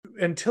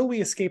until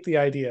we escape the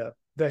idea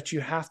that you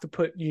have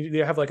to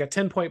you have like a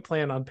 10-point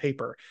plan on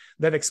paper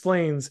that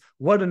explains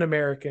what an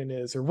American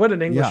is or what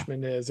an Yeah.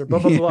 Englishman is or blah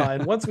blah blah. Yeah.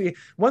 And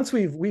once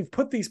we've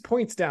put these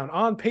points down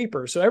on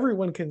paper so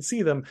everyone can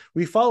see them,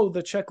 we follow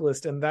the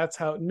checklist, and that's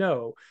how.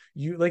 No,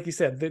 you, like you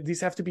said,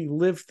 these have to be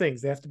lived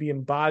things. They have to be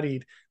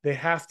embodied. They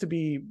have to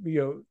be,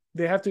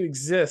 they have to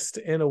exist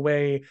in a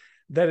way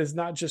that is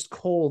not just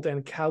cold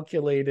and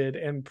calculated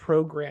and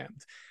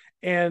programmed.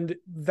 And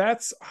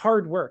that's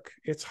hard work.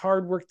 It's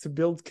hard work to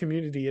build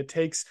community. It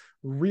takes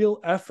real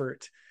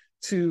effort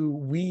to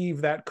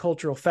weave that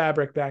cultural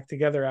fabric back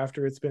together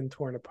after it's been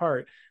torn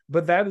apart.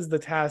 But that is the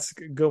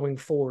task going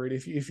forward.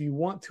 If you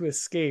want to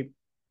escape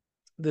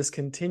this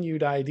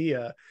continued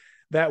idea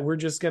that we're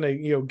just going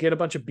to, get a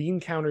bunch of bean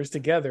counters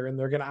together and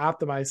they're going to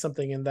optimize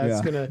something and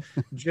that's Yeah. going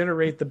to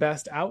generate the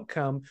best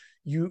outcome,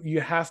 you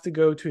have to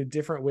go to a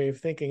different way of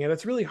thinking. And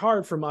it's really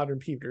hard for modern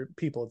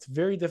people. It's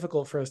very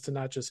difficult for us to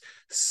not just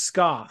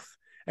scoff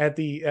at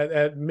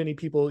many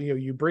people.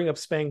 You bring up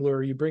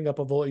Spangler, you bring up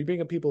you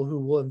bring up people who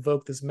will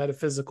invoke this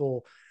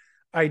metaphysical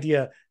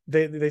idea.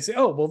 They say,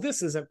 oh, well,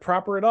 this isn't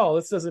proper at all.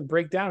 This doesn't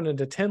break down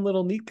into 10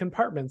 little neat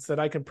compartments that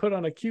I can put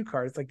on a cue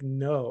card. It's like,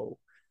 no,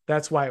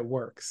 that's why it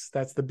works.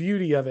 That's the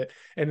beauty of it.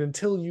 And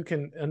until you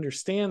can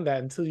understand that,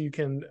 until you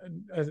can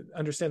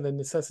understand the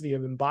necessity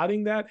of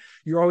embodying that,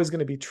 you're always going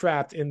to be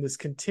trapped in this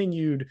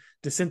continued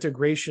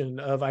disintegration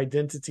of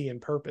identity and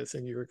purpose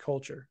in your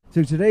culture.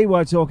 So today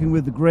we're talking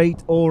with the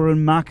great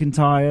Auron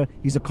Macintyre.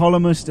 He's a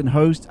columnist and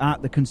host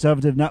at the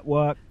conservative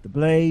network, The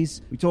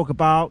Blaze. We talk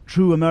about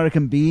true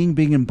American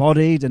being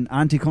embodied and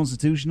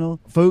anti-constitutional,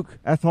 folk,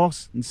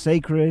 ethos, and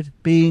sacred,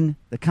 being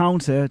the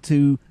counter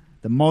to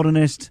the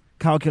modernist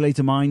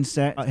calculator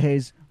mindset,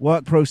 his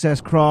work process,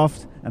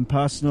 craft, and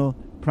personal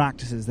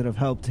practices that have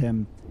helped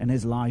him in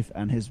his life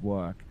and his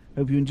work.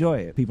 Hope you enjoy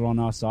it. People on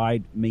our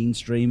side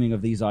mainstreaming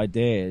of these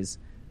ideas,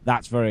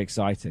 that's very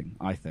exciting,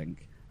 I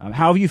think.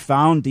 How have you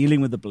found dealing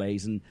with the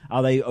Blaze, and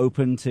are they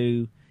open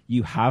to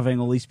you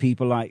having all these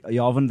people like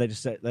Yovan?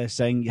 They're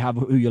saying you have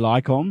who you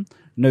like on,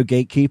 no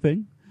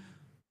gatekeeping?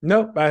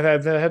 No,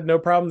 I've had no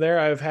problem there.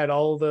 I've had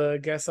all the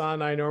guests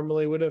on I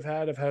normally would have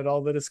had. I've had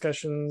all the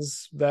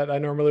discussions that I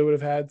normally would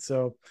have had.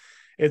 So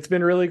it's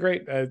been really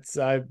great.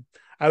 I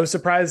was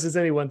surprised as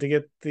anyone to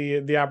get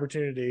the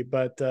opportunity,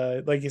 but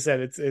like you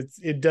said,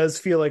 it does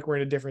feel like we're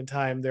in a different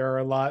time. There are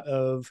a lot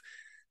of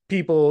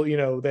people,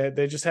 that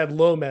they just had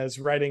Lomez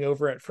writing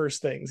over at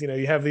First Things.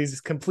 You have these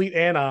complete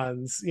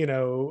anons,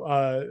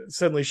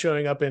 suddenly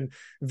showing up in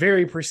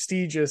very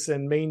prestigious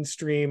and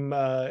mainstream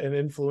and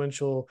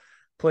influential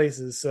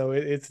places. So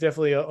it's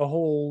definitely a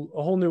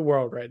whole new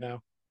world right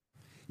now.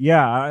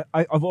 Yeah,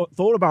 I've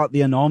thought about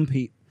the Anon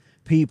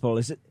people.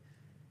 Is it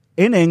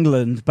in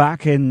England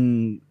back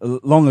in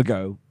long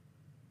ago?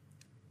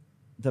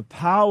 The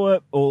power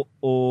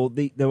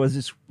there was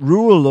this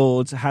rural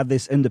lords had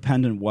this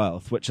independent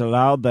wealth, which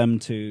allowed them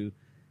to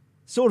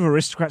sort of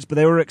aristocrats, but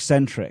they were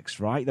eccentrics,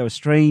 right? They were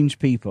strange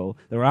people.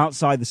 They were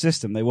outside the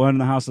system. They weren't in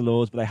the House of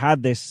Lords, but they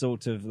had they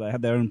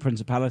had their own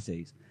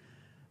principalities.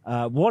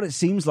 What it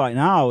seems like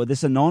now,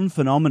 this Anon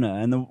phenomena,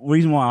 and the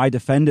reason why I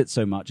defend it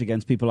so much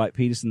against people like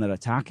Peterson that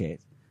attack it,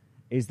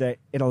 is that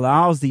it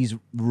allows these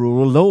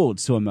rural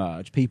lords to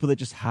emerge, people that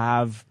just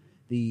have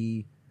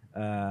the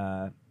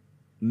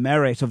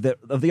merit of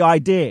the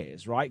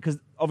ideas, right? Because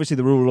obviously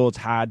the rural lords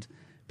had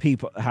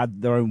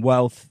their own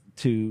wealth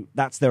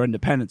that's their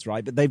independence,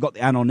 right? But they've got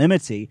the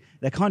anonymity.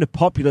 They're kind of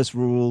populist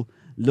rural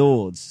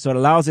lords, so it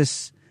allows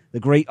the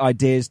great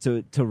ideas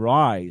to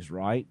rise,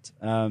 right?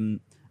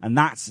 And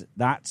that's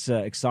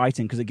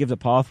exciting because it gives a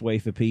pathway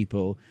for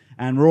people.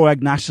 And Raw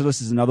Egg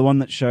Nationalist is another one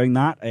that's showing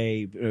that,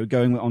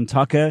 going on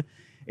Tucker.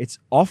 It's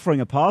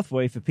offering a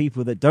pathway for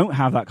people that don't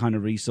have that kind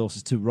of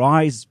resources to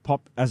rise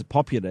as a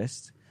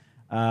populist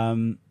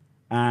and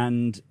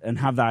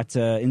have that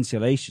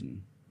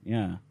insulation.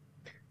 Yeah.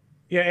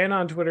 Yeah, and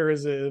on Twitter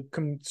is a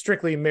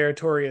strictly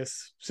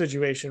meritorious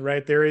situation,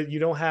 right? You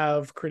don't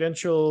have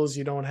credentials,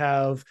 you don't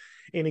have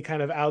any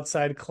kind of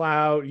outside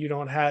clout. You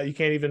can't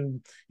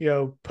even,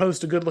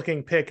 post a good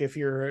looking pic if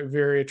you're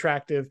very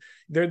attractive.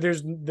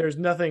 There's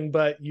nothing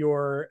but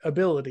your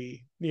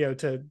ability,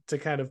 to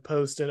kind of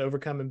post and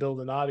overcome and build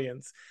an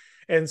audience.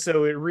 And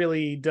so it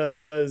really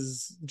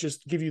does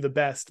just give you the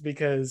best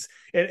because,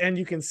 and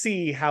you can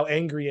see how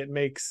angry it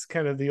makes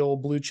kind of the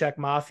old blue check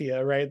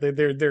mafia, right?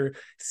 They're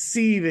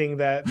seething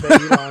that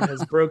Elon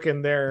has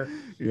broken their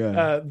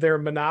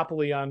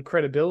monopoly on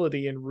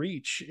credibility and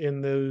reach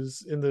in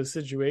those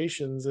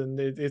situations. And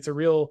it's a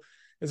real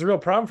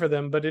problem for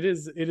them, but it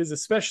is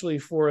especially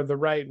for the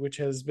right, which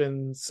has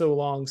been so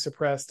long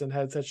suppressed and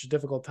had such a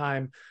difficult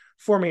time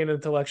forming an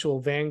intellectual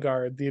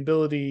vanguard. The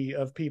ability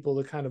of people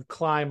to kind of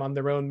climb on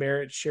their own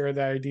merit, share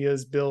their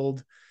ideas,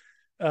 build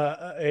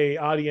a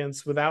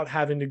audience without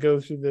having to go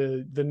through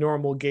the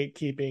normal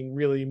gatekeeping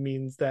really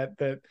means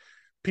that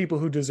people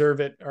who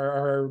deserve it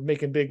are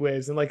making big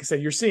waves. And like I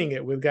said, you're seeing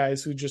it with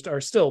guys who just are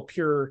still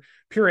pure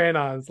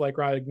anons like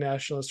Raw Egg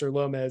Nationalist or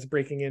Lomez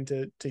breaking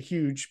into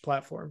huge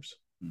platforms.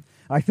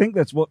 I think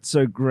that's what's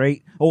so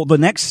great. Or the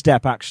next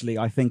step, actually,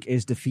 I think,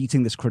 is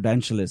defeating this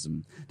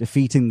credentialism,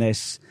 defeating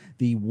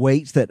the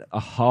weight that a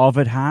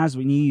Harvard has.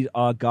 We need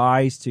our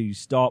guys to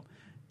stop,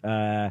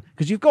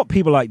 because you've got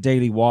people like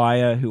Daily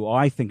Wire, who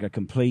I think are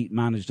complete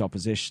managed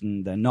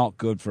opposition. They're not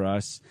good for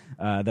us.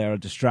 They're a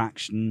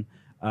distraction.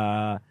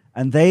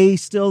 And they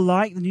still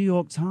like the New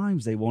York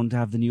Times. They want to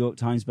have the New York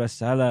Times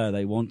bestseller.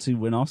 They want to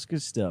win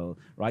Oscars still,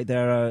 right?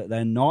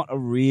 They're not a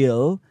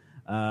real...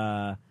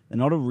 they're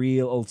not a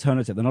real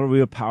alternative. They're not a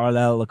real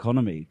parallel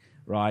economy,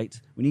 right?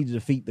 We need to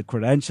defeat the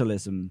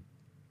credentialism.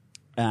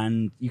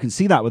 And you can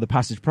see that with the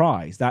Passage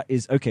Prize. That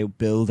is, okay,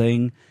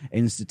 building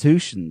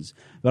institutions.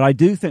 But I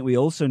do think we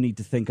also need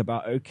to think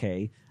about,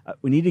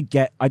 we need to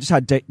get... I just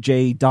had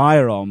Jay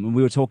Dyer on, and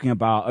we were talking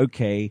about,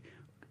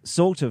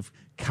 sort of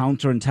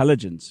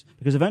counterintelligence.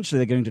 Because eventually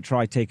they're going to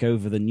try to take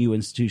over the new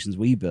institutions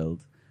we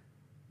build.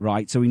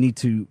 Right, so we need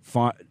to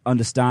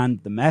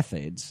understand the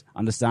methods,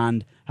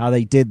 understand how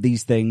they did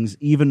these things,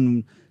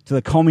 even to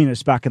the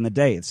communists back in the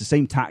day. It's the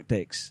same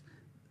tactics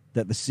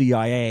that the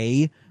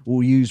CIA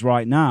will use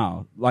right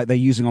now, like they're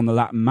using on the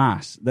Latin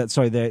Mass. The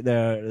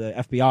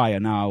FBI are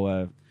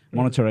now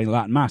monitoring the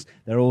Latin Mass.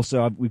 They're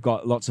also, we've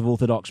got lots of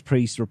Orthodox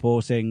priests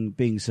reporting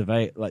being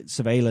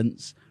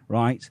surveillance.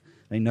 Right,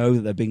 they know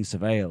that they're being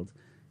surveilled.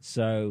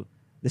 So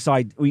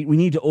we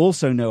need to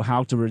also know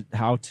how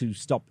to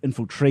stop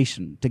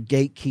infiltration, to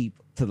gatekeep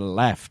to the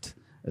left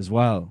as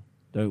well,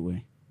 don't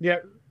we? Yeah.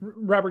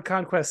 Robert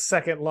Conquest's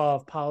second law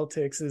of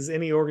politics is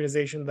any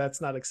organization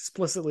that's not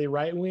explicitly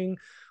right-wing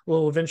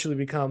will eventually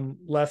become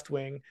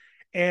left-wing.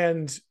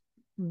 And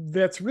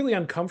that's really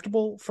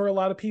uncomfortable for a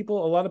lot of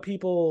people. A lot of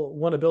people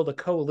want to build a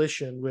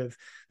coalition with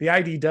the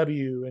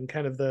IDW and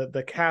kind of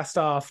the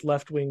cast-off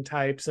left-wing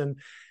types. And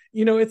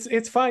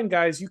it's fine,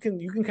 guys. You can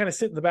kind of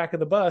sit in the back of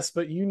the bus,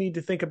 but you need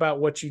to think about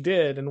what you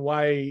did and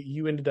why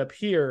you ended up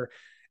here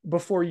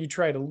before you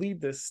try to lead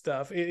this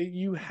stuff.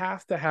 You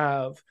have to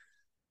have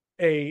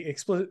a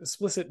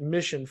explicit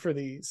mission for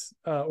these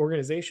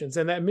organizations,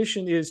 and that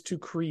mission is to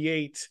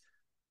create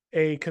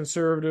a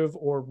conservative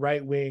or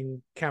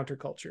right-wing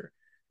counterculture.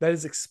 That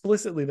is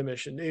explicitly the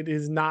mission. It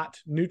is not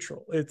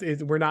neutral.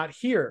 We're not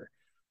here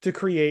to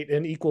create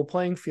an equal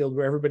playing field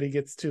where everybody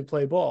gets to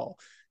play ball.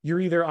 You're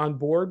either on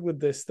board with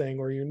this thing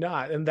or you're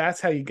not. And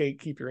that's how you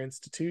gatekeep your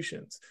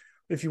institutions.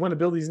 If you want to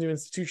build these new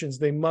institutions,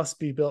 they must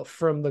be built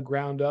from the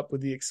ground up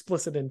with the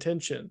explicit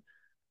intention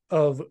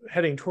of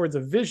heading towards a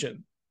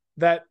vision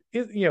that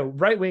is,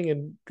 right-wing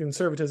and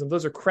conservatism,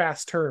 those are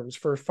crass terms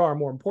for a far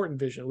more important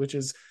vision, which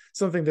is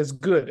something that's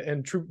good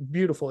and true,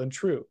 beautiful and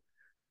true,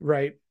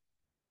 right?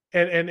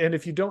 And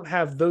if you don't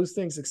have those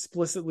things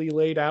explicitly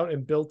laid out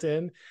and built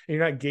in, and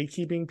you're not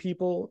gatekeeping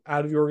people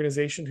out of your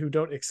organization who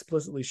don't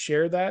explicitly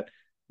share that,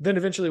 then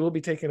eventually we'll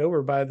be taken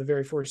over by the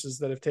very forces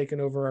that have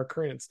taken over our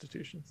current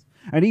institutions.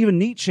 And even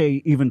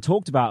Nietzsche even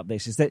talked about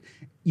this, is that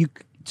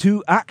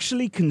to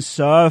actually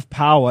conserve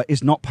power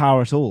is not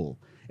power at all.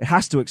 It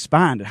has to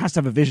expand. It has to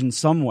have a vision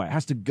somewhere. It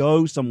has to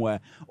go somewhere,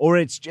 or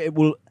it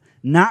will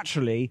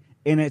naturally,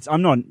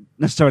 I'm not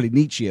necessarily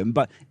Nietzschean,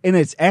 but in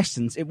its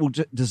essence, it will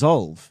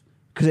dissolve.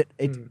 Because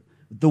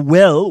the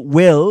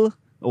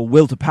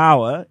will to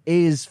power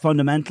is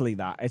fundamentally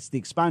that. It's the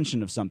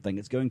expansion of something.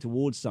 It's going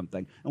towards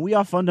something. And we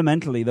are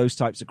fundamentally those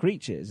types of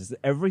creatures. Is that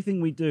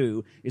everything we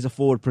do is a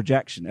forward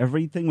projection.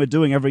 Everything we're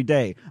doing every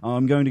day,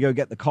 I'm going to go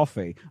get the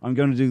coffee, I'm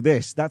going to do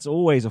this, that's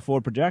always a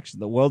forward projection.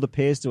 The world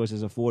appears to us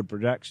as a forward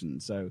projection.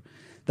 So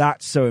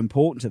that's so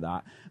important to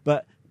that.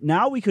 But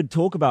now we could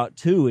talk about,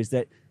 too, is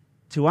that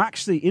to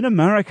actually, in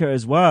America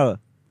as well,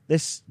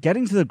 this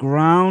getting to the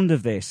ground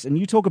of this, and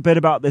you talk a bit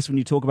about this when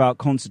you talk about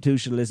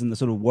constitutionalism, the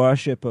sort of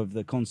worship of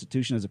the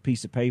Constitution as a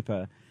piece of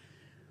paper.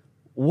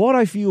 What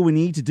I feel we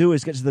need to do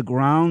is get to the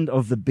ground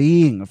of the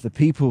being of the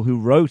people who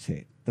wrote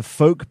it, the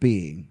folk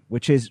being,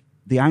 which is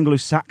the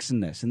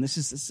Anglo-Saxonness. And this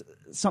is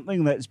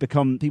something that's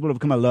people have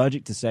become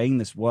allergic to saying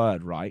this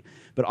word, right?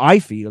 But I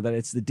feel that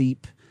it's the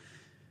deep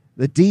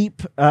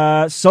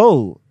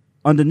soul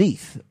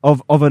underneath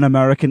of an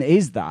American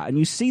is that. And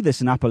you see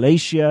this in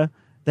Appalachia.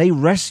 They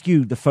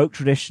rescued the folk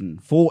tradition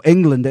for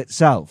England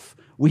itself.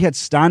 We had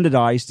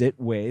standardized it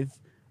with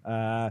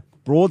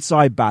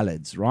broadside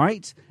ballads,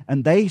 right?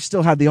 And they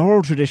still had the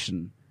oral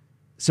tradition.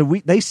 So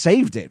they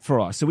saved it for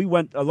us. So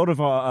a lot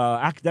of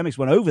our academics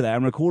went over there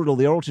and recorded all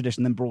the oral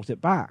tradition, then brought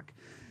it back.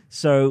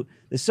 So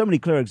there's so many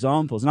clear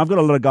examples. And I've got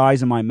a lot of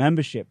guys in my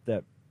membership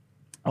that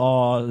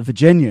are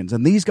Virginians,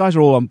 and these guys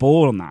are all on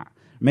board on that.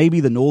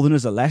 Maybe the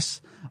Northerners are less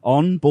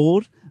on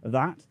board of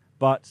that.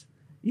 But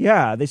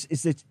yeah, this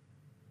is it.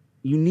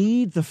 You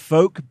need the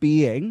folk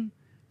being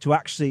to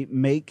actually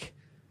make,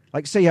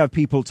 like, say you have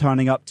people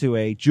turning up to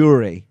a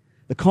jury,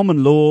 the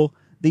common law,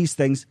 these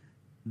things,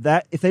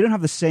 that if they don't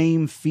have the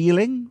same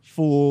feeling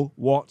for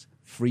what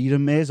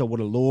freedom is or what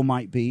a law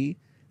might be,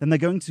 then they're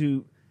going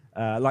to,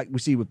 like we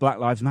see with Black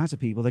Lives Matter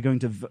people, they're going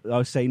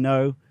to say,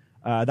 no,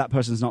 that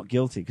person's not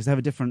guilty, because they have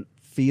a different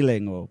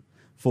feeling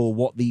for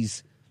what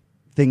these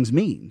things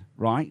mean,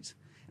 right?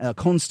 A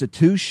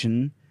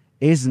constitution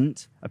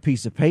isn't a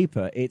piece of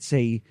paper. It's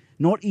a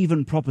not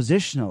even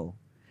propositional.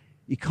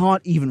 You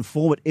can't even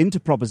form it into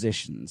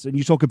propositions. And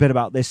you talk a bit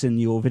about this in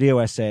your video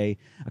essay.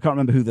 I can't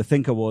remember who the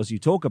thinker was you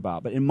talk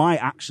about, but in my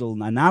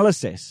actual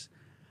analysis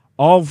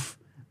of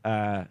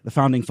the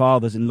founding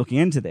fathers and looking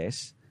into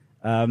this,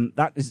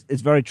 that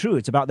is very true.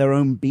 It's about their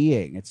own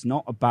being. It's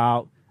not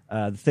about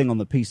the thing on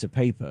the piece of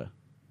paper.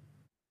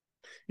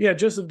 Yeah,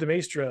 Joseph de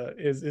Maistre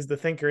is the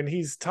thinker, and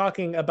he's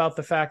talking about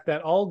the fact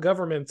that all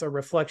governments are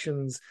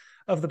reflections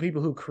of the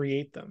people who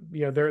create them.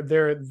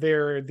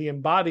 They're the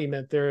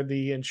embodiment, they're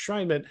the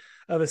enshrinement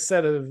of a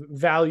set of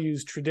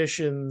values,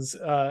 traditions,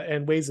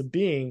 and ways of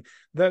being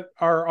that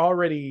are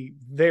already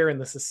there in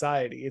the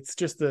society. It's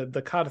just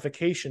the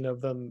codification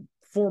of them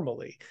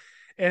formally.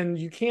 And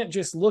you can't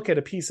just look at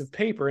a piece of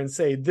paper and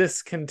say,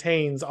 this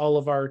contains all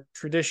of our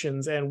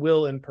traditions and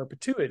will in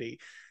perpetuity.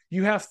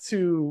 You have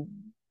to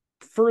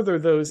further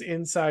those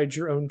inside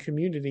your own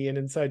community and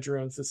inside your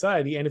own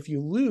society. And if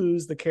you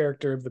lose the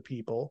character of the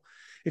people,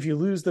 if you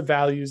lose the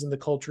values and the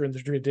culture and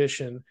the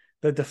tradition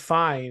that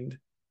defined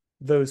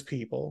those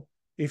people,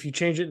 if you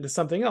change it into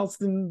something else,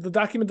 then the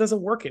document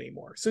doesn't work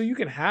anymore. So you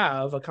can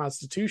have a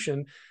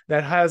constitution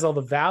that has all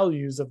the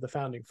values of the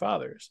founding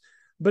fathers,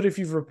 but if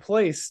you've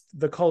replaced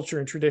the culture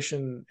and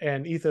tradition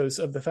and ethos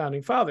of the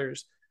founding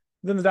fathers,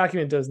 then the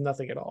document does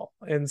nothing at all.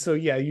 And so,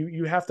 yeah,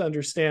 you have to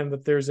understand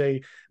that there's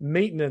a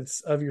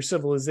maintenance of your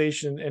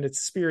civilization and its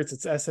spirits,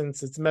 its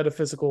essence, its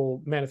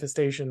metaphysical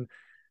manifestation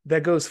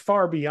that goes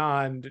far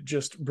beyond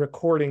just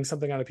recording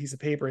something on a piece of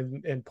paper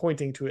and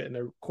pointing to it in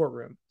a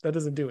courtroom. That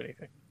doesn't do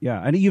anything.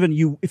 Yeah, and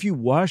even if you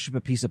worship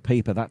a piece of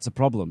paper, that's a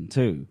problem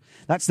too.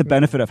 That's the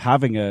benefit of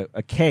having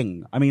a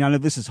king. I mean, I know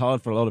this is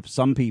hard for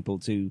some people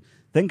to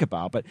think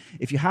about, but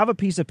if you have a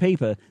piece of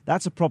paper,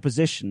 that's a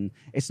proposition.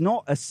 It's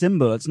not a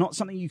symbol. It's not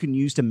something you can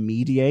use to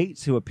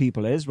mediate who a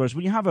people is. Whereas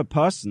when you have a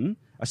person,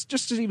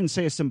 just to even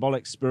say a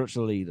symbolic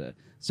spiritual leader,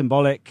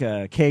 symbolic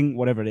king,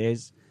 whatever it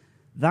is,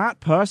 that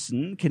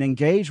person can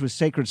engage with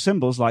sacred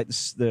symbols like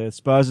the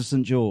spurs of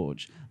St.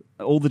 George,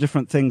 all the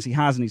different things he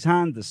has in his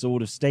hand, the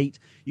sword of state.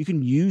 You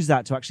can use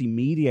that to actually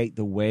mediate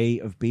the way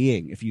of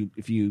being if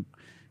you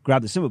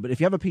grab the symbol. But if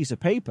you have a piece of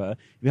paper,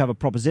 if you have a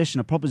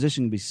proposition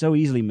can be so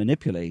easily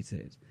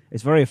manipulated.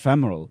 It's very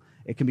ephemeral.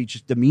 It can be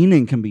just, the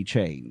meaning can be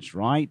changed,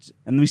 right?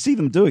 And we see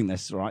them doing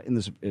this, right? In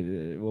this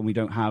when we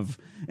don't have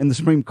in the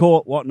Supreme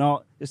Court,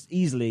 whatnot, just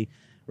easily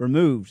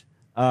removed.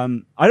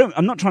 I'm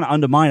not trying to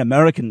undermine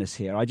Americanness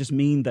here. I just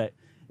mean that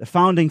the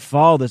founding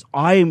fathers,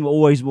 have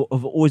always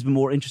been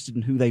more interested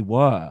in who they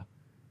were.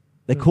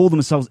 They called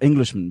themselves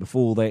Englishmen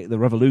before the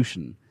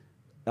revolution.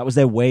 That was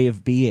their way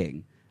of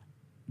being.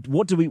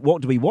 What do we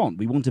want?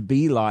 We want to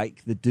be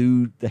like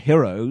the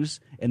heroes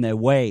in their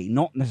way,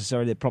 not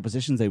necessarily the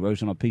propositions they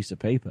wrote on a piece of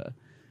paper,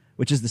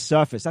 which is the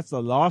surface. That's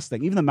the last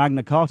thing. Even the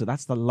Magna Carta,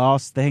 that's the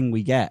last thing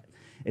we get.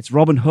 It's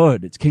Robin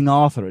Hood, it's King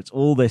Arthur, it's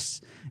all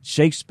this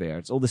Shakespeare,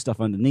 it's all this stuff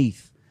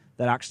underneath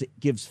that actually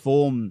gives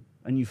form,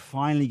 and you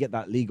finally get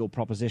that legal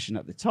proposition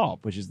at the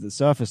top, which is the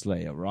surface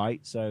layer,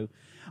 right? So,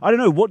 I don't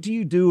know, what do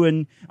you do?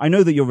 And I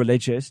know that you're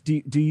religious.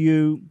 Do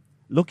you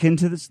look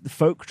into the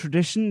folk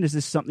tradition? Is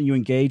this something you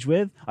engage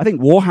with? I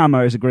think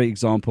Warhammer is a great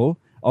example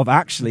of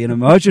actually an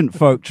emergent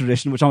folk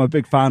tradition, which I'm a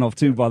big fan of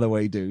too, by the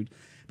way, dude.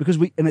 Because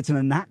it's an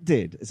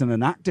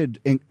enacted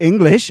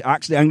English,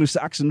 actually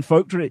Anglo-Saxon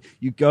folk tradition.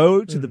 You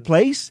go to the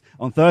place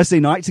on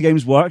Thursday night to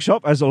Games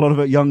Workshop, as a lot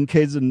of young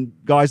kids and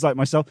guys like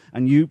myself,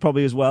 and you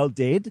probably as well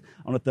did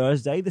on a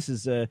Thursday. This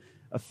is a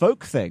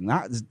folk thing.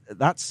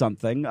 That's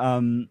something.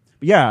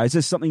 But yeah, is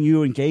this something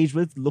you engage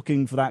with,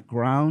 looking for that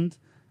ground?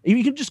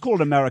 You can just call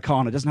it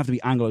Americana. It doesn't have to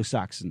be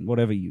Anglo-Saxon,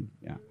 whatever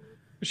yeah.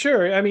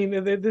 Sure. I mean,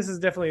 this is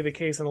definitely the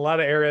case in a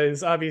lot of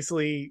areas.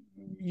 Obviously,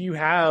 you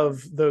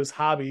have those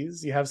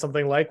hobbies. You have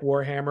something like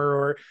Warhammer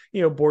or,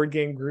 board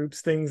game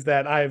groups, things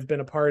that I've been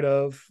a part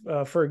of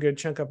for a good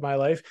chunk of my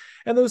life.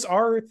 And those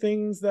are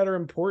things that are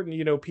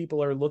important.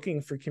 People are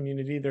looking for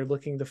community. They're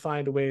looking to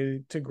find a way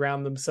to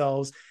ground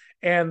themselves.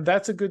 And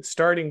that's a good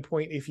starting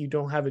point if you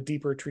don't have a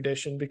deeper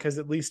tradition, because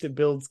at least it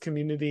builds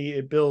community.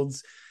 It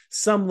builds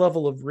some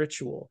level of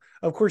ritual.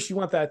 Of course, you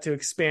want that to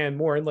expand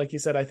more. And like you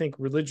said, I think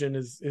religion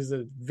is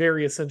a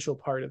very essential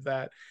part of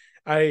that.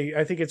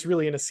 I think it's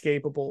really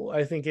inescapable.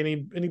 I think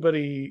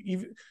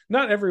anybody,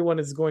 not everyone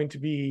is going to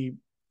be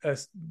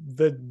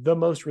the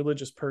most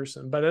religious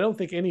person, but I don't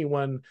think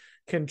anyone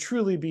can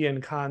truly be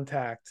in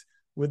contact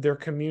with their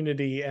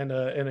community and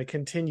a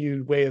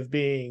continued way of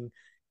being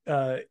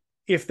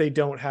if they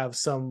don't have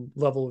some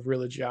level of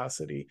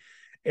religiosity.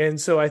 And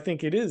so I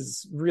think it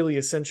is really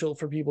essential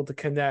for people to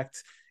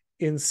connect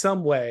in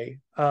some way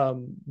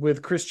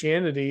with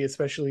Christianity,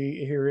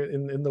 especially here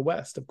in the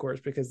West, of course,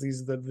 because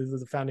these are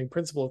the founding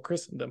principle of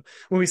Christendom.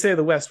 When we say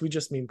the West, we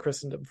just mean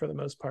Christendom for the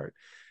most part.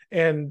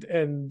 And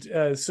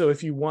so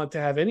if you want to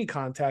have any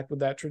contact with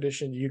that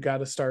tradition, you got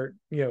to start,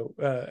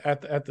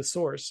 at the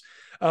source.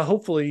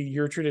 Hopefully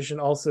your tradition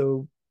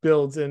also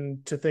builds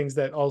into things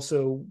that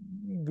also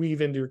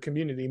weave into your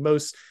community.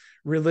 Most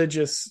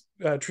religious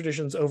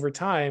traditions over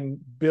time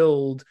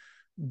build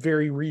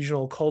very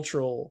regional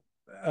cultural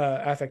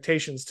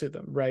affectations to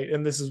them, right?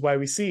 And this is why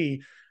we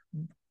see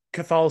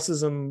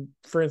Catholicism,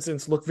 for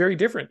instance, look very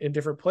different in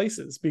different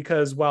places,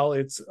 because while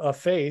it's a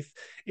faith,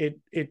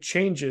 it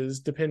changes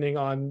depending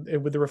on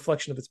with the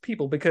reflection of its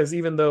people. Because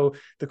even though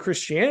the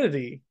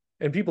Christianity,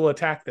 and people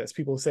attack this,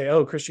 people say,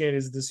 oh, Christianity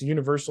is this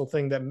universal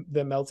thing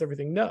that melts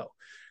everything. No,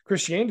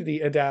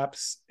 Christianity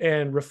adapts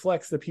and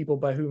reflects the people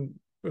by who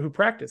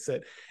practice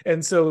it.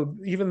 And so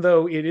even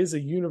though it is a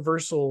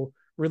universal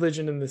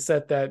religion in the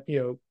set that,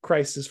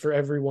 Christ is for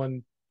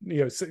everyone,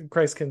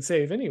 Christ can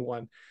save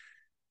anyone,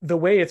 the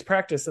way it's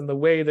practiced and the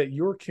way that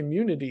your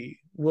community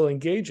will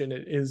engage in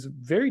it is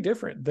very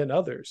different than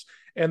others.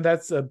 And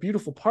that's a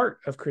beautiful part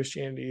of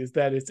Christianity, is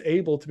that it's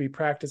able to be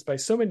practiced by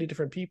so many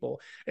different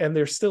people, and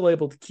they're still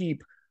able to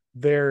keep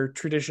their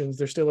traditions.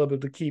 They're still able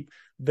to keep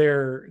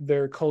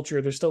their culture.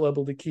 They're still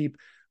able to keep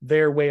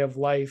their way of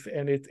life.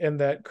 And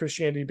that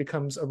Christianity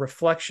becomes a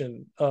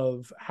reflection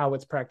of how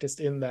it's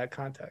practiced in that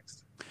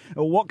context.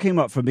 What came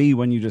up for me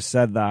when you just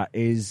said that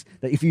is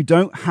that if you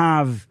don't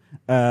have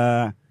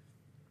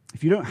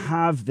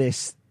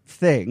this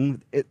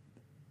thing,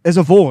 there's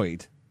a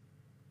void,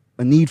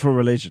 a need for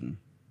religion.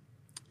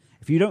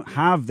 If you don't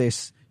have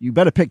this, you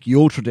better pick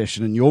your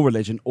tradition and your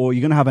religion, or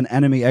you're going to have an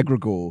enemy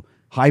egregore,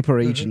 hyper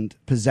agent,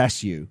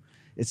 possess you.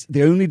 It's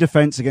the only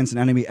defense against an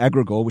enemy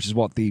egregore, which is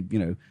what the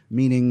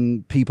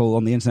meaning people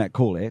on the internet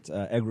call it,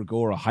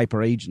 egregore or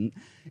hyper agent.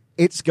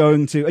 It's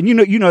going to, and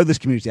you know this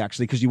community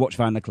actually because you watch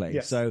Van der Clay.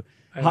 Yes. So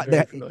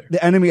The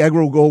enemy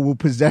egregore will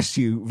possess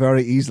you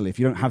very easily if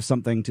you don't have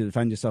something to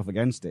defend yourself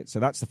against it. So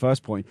that's the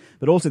first point.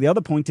 But also the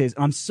other point is,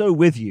 I'm so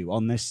with you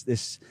on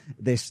this.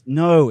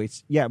 No,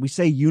 we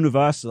say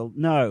universal.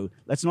 No,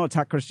 let's not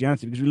attack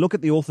Christianity, because we look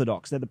at the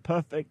Orthodox. They're the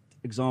perfect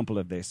example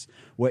of this,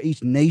 where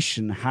each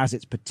nation has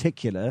its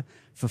particular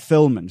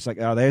fulfillment. It's like,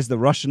 there's the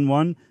Russian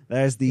one.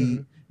 There's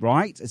the,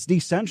 right? It's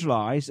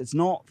decentralized. It's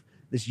not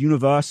this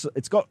universal.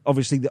 It's got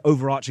obviously the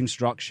overarching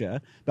structure,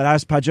 but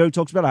as Pajot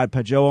talks about, I had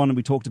Pajot on and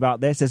we talked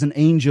about this. There's an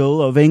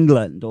angel of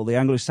England, or the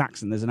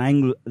Anglo-Saxon. There's an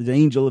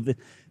angel of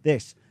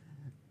this.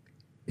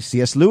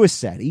 C.S. Lewis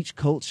said each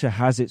culture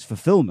has its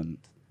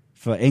fulfillment.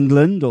 For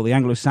England or the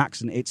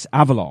Anglo-Saxon, it's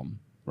Avalon,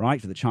 right?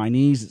 For the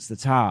Chinese, it's the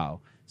Tao.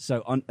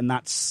 So, and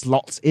that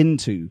slots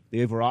into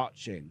the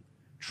overarching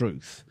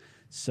truth.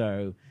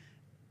 So,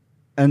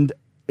 and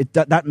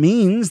that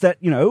means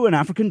that, an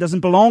African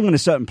doesn't belong in a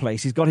certain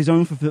place. He's got his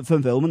own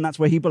fulfillment. That's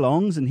where he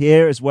belongs. And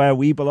here is where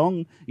we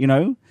belong,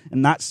 in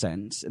that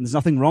sense. And there's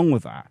nothing wrong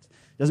with that.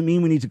 Doesn't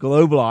mean we need to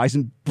globalize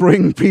and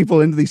bring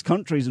people into these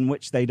countries in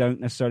which they don't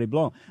necessarily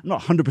belong. I'm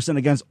not 100%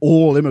 against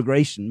all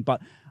immigration,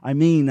 but I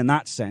mean, in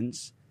that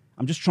sense,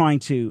 I'm just trying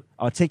to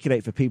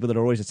articulate for people that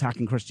are always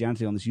attacking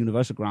Christianity on this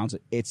universal grounds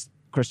that it's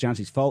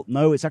Christianity's fault.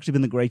 No, it's actually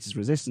been the greatest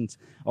resistance,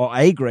 or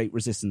a great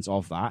resistance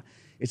of that.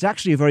 It's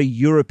actually a very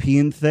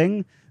European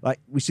thing. Like,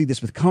 we see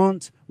this with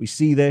Kant. We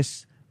see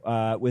this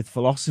with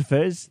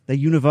philosophers. They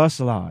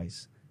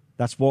universalize.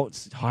 That's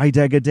what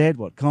Heidegger did,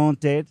 what Kant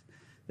did.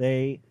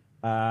 They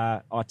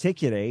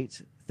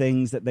articulate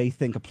things that they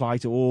think apply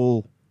to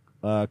all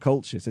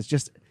cultures.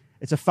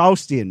 It's a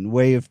Faustian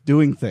way of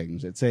doing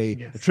things. It's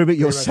attribute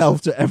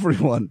yourself to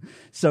everyone.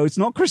 So it's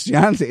not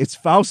Christianity. It's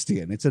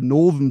Faustian. It's a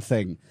northern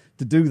thing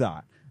to do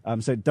that.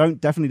 So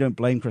definitely don't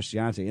blame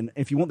Christianity. And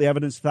if you want the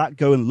evidence for that,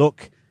 go and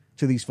look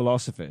to these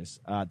philosophers.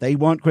 They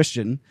weren't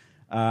Christian,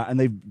 and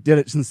they did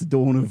it since the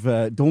dawn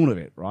of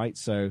it, right?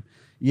 So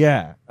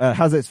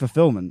has its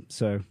fulfillment.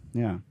 So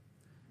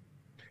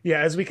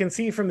yeah, as we can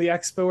see from the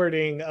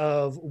exporting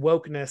of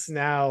wokeness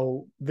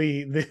now,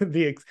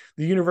 the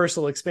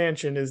universal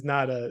expansion is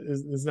not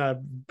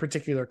a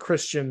particular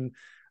Christian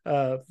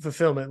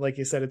fulfillment. Like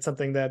you said, it's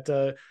something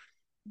that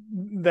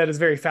is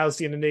very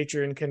Faustian in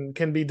nature and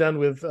can be done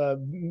with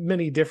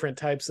many different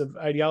types of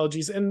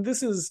ideologies. And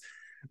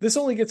this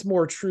only gets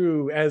more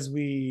true as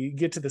we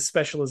get to the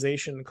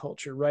specialization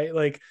culture, right?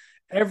 Like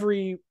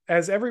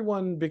as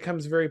everyone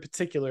becomes very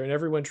particular and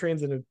everyone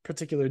trains in a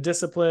particular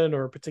discipline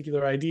or a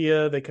particular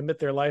idea, they commit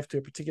their life to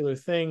a particular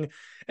thing.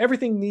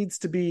 Everything needs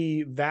to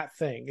be that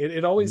thing.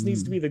 It always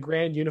needs to be the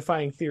grand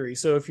unifying theory.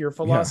 So if you're a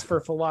philosopher,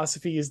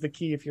 philosophy is the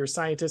key. If you're a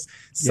scientist,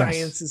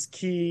 science is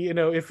key.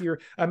 If you're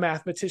a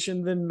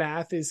mathematician, then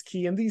math is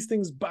key. And these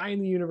things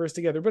bind the universe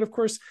together. But of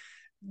course,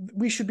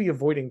 we should be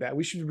avoiding that.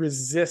 We should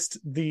resist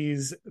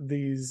these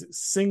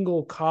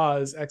single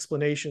cause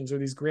explanations or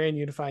these grand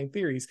unifying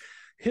theories.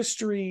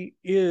 History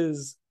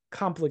is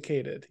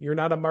complicated. You're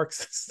not a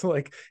Marxist.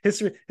 Like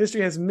history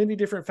has many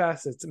different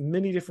facets,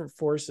 many different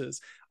forces.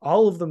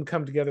 All of them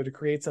come together to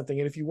create something.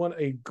 And if you want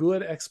a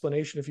good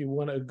explanation, if you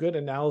want a good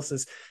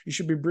analysis, you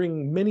should be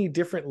bringing many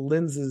different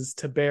lenses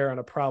to bear on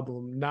a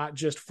problem, not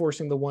just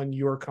forcing the one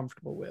you're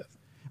comfortable with.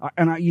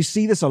 And you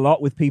see this a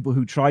lot with people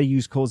who try to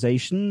use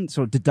causation,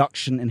 sort of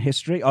deduction in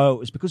history. Oh,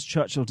 it's because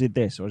Churchill did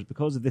this, or it's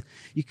because of this.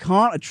 You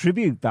can't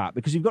attribute that,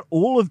 because you've got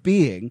all of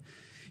being.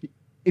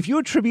 If you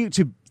attribute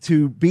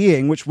to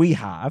being, which we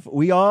have,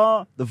 we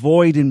are the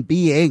void in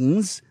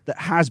beings that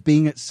has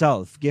being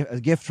itself,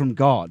 a gift from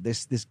God.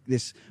 This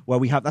where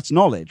we have, that's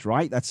knowledge,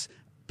 right? That's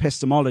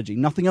epistemology.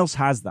 Nothing else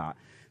has that.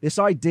 this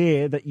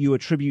idea that you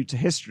attribute to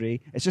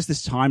history, it's just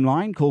this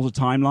timeline, called a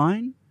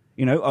timeline.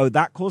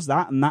 That caused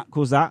that and that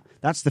caused that.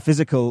 That's the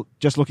physical,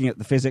 just looking at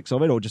the physics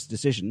of it, or just a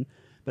decision.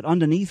 But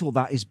underneath all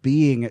that is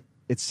being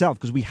itself,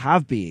 because we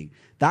have being.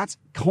 That's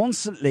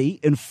constantly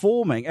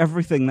informing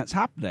everything that's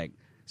happening.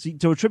 So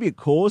to attribute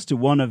cause to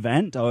one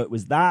event, it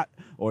was that,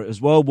 or it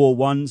was World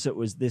War I, so it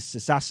was this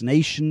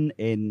assassination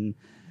in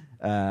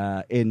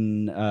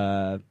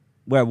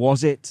where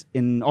was it?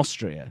 In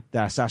Austria,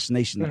 the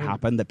assassination that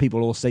happened, that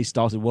people all say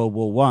started World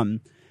War I.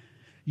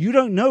 You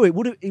don't know.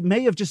 It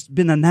may have just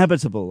been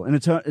inevitable in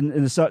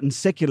a certain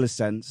secular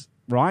sense,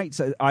 right?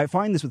 So I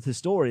find this with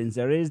historians.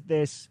 There is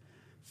this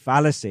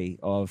fallacy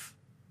of,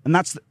 and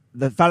that's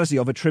the fallacy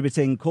of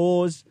attributing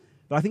cause.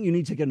 But I think you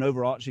need to get an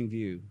overarching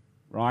view,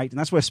 right? And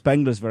that's where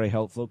Spengler's very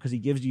helpful, because he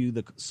gives you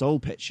the soul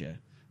picture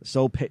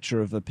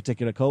of a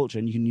particular culture,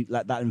 and you can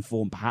let that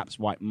inform perhaps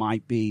what it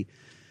might be.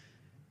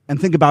 And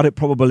think about it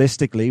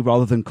probabilistically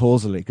rather than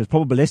causally, because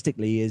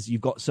probabilistically is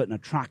you've got certain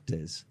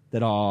attractors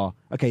that are,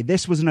 okay,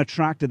 this was an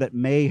attractor that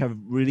may have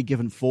really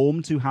given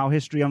form to how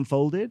history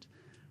unfolded.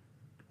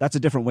 That's a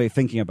different way of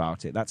thinking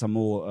about it. That's a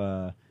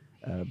more,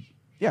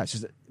 it's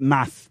just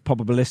math,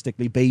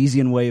 probabilistically,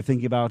 Bayesian way of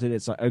thinking about it.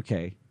 It's like,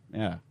 okay,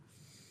 yeah.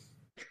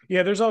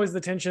 Yeah, there's always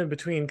the tension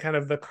between kind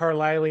of the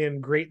Carlylean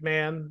great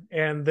man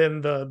and then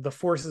the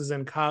forces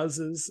and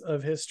causes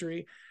of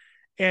history.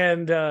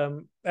 And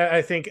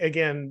I think,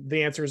 again,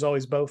 the answer is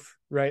always both,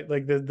 right?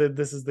 Like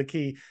this is the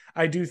key.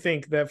 I do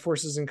think that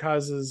forces and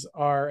causes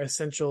are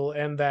essential,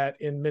 and that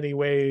in many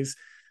ways,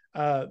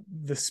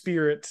 the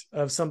spirit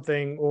of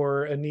something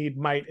or a need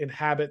might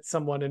inhabit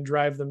someone and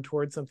drive them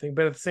towards something.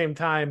 But at the same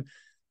time,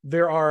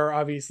 there are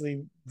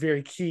obviously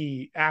very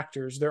key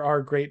actors. There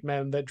are great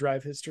men that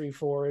drive history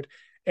forward.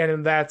 And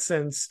in that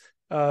sense,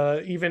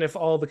 even if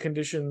all the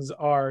conditions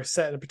are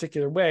set in a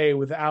particular way,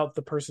 without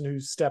the person who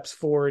steps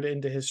forward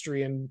into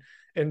history and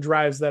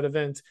drives that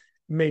event,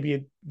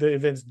 maybe the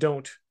events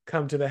don't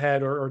come to the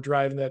head or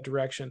drive in that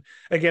direction.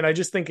 Again, I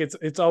just think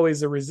it's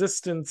always a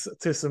resistance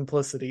to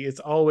simplicity. It's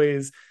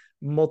always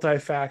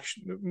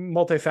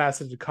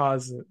multifaceted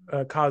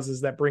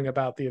causes that bring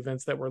about the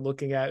events that we're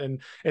looking at,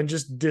 and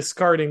just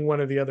discarding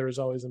one or the other is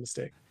always a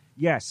mistake.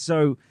 Yes.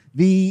 So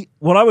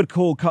what I would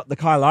call the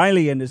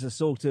Carlylean is a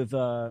sort of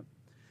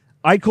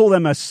I call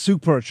them a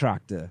super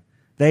attractor.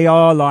 They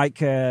are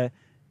like a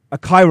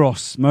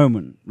kairos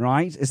moment,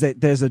 right? Is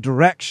that there's a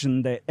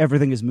direction that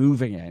everything is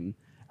moving in.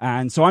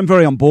 And so I'm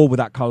very on board with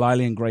that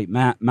Carlylean great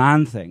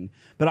man thing.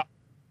 But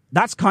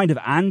that's kind of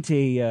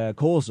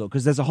anti-causal,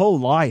 because there's a whole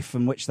life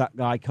in which that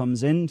guy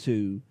comes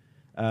into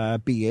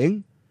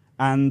being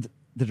and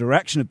the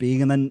direction of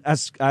being. And then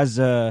as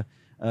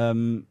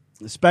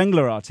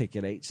Spengler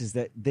articulates, is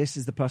that this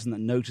is the person that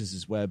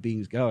notices where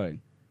being's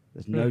going.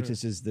 That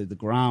notices the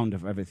ground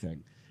of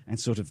everything and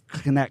sort of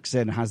connects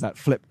in, has that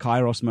flip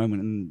kairos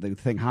moment, and the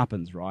thing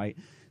happens, right?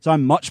 So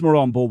I'm much more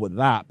on board with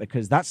that,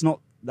 because that's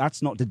not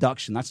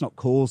deduction, that's not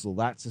causal,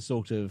 that's a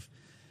sort of,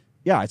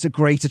 it's a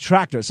great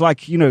attractor. It's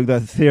like,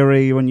 the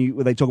theory when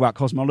they talk about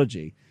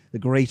cosmology, the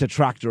great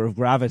attractor of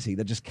gravity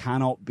that just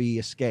cannot be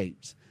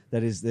escaped.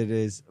 That is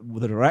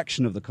the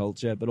direction of the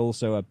culture, but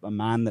also a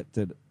man that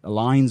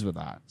aligns with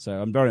that.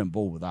 So I'm very on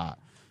board with that.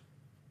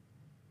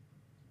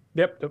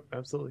 Yep,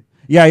 absolutely.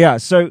 Yeah.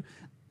 So,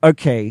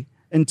 okay,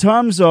 in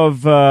terms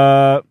of,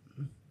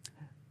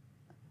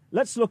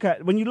 let's look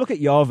at, when you look at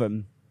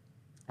Yarvin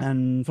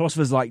and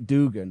philosophers like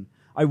Dugan,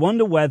 I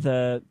wonder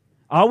whether,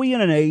 are we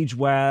in an age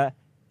where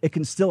it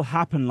can still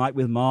happen, like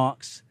with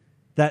Marx,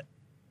 that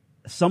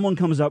someone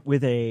comes up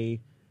with a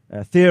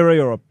theory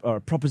or a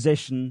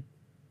proposition,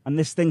 and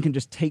this thing can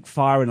just take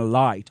fire and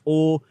alight,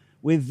 or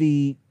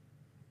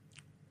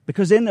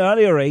because in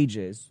earlier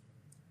ages,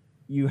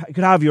 you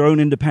could have your own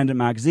independent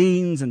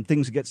magazines and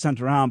things get sent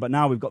around, but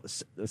now we've got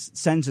the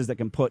sensors that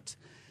can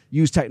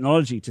use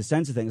technology to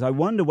censor things. I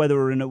wonder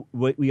whether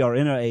we are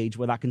in an age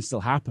where that can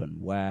still happen,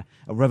 where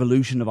a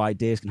revolution of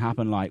ideas can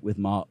happen, like with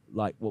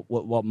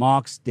what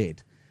Marx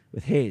did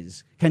with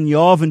his. Can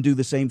Yarvin do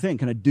the same thing?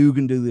 Can a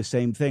Dugan do the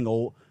same thing?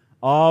 Or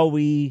are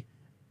we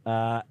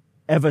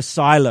ever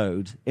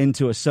siloed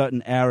into a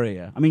certain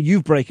area? I mean,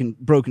 you've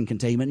broken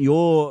containment.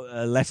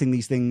 You're letting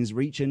these things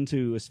reach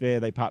into a sphere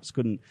they perhaps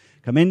couldn't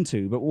come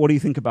into. But what do you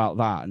think about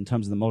that in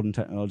terms of the modern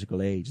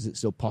technological age? Is it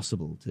still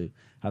possible to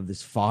have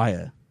this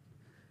fire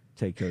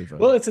take over?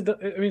 Well, it's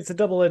a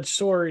double-edged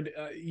sword.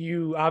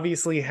 You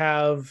obviously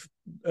have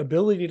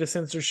ability to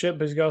censorship,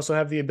 but you also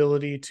have the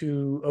ability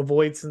to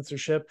avoid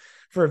censorship.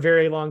 For a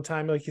very long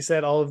time, like you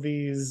said, all of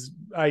these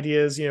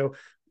ideas,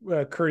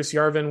 Curtis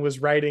Yarvin was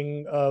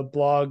writing a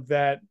blog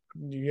that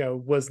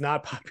was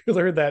not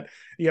popular, that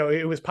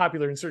it was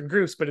popular in certain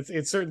groups, but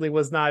it certainly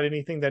was not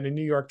anything that a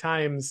New York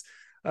Times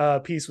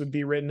piece would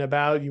be written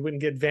about. You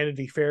wouldn't get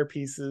Vanity Fair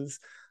pieces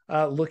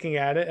looking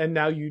at it, and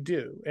now you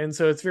do. And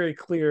so it's very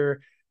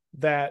clear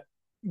that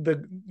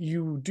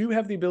you do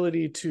have the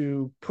ability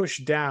to push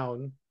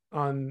down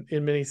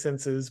in many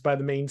senses by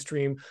the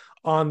mainstream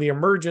on the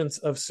emergence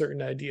of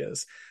certain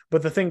ideas.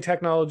 But the thing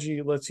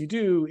technology lets you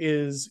do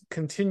is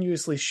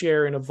continuously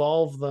share and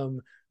evolve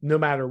them no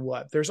matter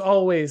what. There's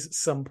always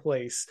some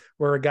place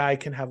where a guy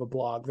can have a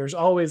blog. There's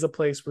always a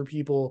place where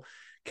people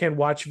can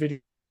watch video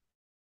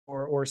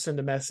or send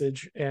a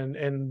message,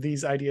 and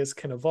these ideas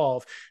can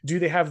evolve. Do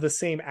they have the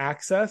same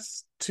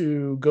access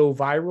to go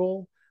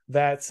viral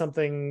that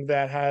something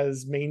that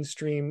has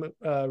mainstream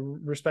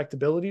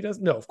respectability does?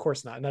 No, of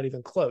course not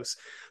even close.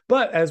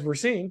 But as we're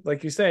seeing,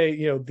 like you say,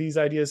 these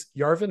ideas,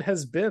 Yarvin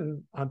has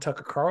been on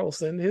Tucker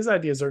Carlson. His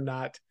ideas are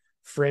not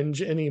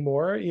fringe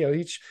anymore.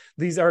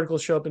 These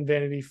articles show up in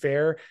Vanity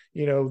Fair.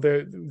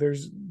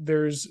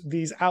 There's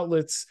these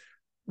outlets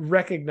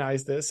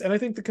recognize this, and I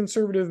think the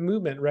conservative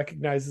movement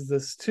recognizes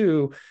this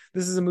too.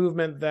 This is a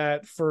movement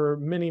that for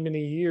many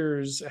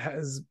years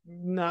has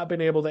not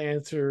been able to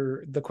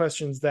answer the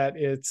questions that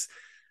its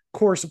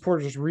core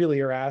supporters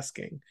really are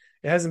asking.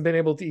 It hasn't been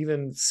able to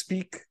even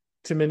speak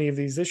to many of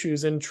these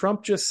issues, and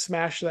Trump just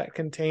smashed that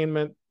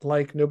containment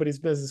like nobody's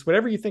business.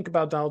 Whatever you think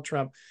about Donald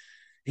Trump,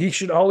 he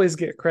should always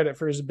get credit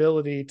for his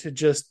ability to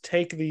just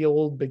take the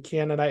old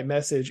Buchananite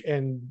message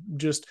and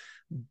just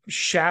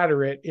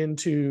shatter it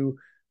into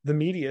the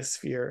media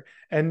sphere.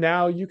 And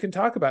now you can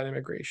talk about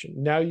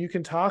immigration. Now you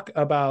can talk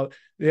about,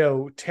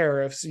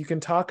 tariffs. You can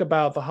talk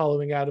about the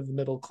hollowing out of the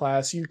middle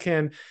class. You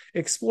can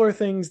explore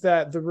things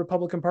that the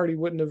Republican Party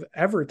wouldn't have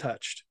ever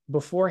touched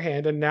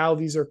beforehand. And now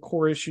these are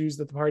core issues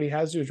that the party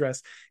has to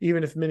address,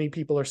 even if many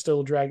people are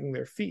still dragging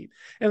their feet.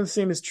 And the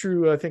same is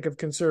true, I think, of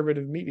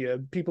conservative media.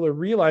 People are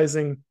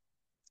realizing,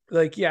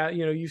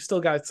 you've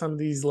still got some of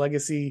these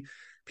legacy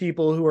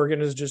people who are going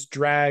to just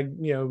drag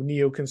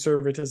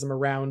neoconservatism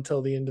around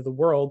till the end of the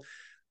world,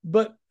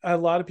 but a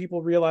lot of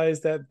people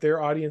realize that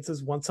their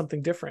audiences want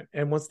something different,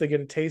 and once they get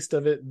a taste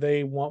of it,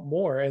 they want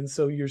more. And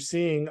so you're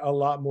seeing a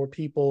lot more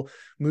people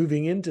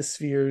moving into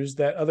spheres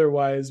that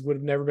otherwise would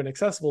have never been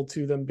accessible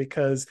to them,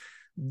 because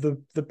the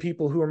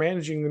people who are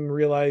managing them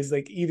realize,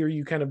 like, either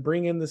you kind of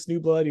bring in this new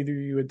blood, either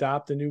you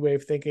adopt a new way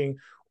of thinking,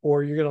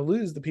 or you're going to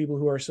lose the people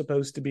who are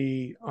supposed to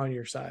be on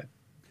your side.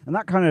 And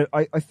that kind of,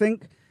 I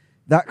think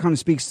that kind of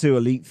speaks to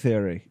elite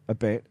theory a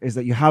bit, is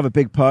that you have a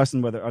big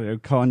person, whether, I don't know,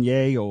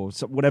 Kanye or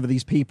whatever,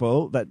 these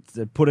people that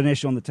put an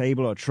issue on the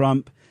table, or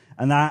Trump,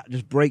 and that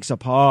just breaks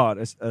apart.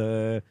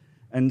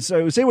 And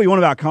so say what you want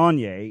about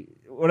Kanye,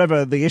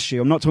 whatever the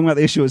issue, I'm not talking about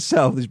the issue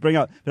itself, just bring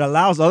up, but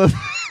allows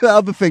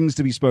other things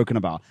to be spoken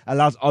about,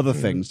 allows other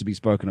things to be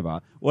spoken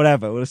about,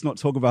 whatever. Well, let's not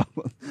talk about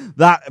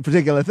that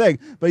particular thing.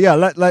 But yeah,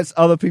 let's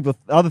other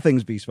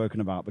things be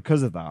spoken about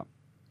because of that.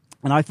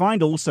 And I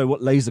find also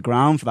what lays the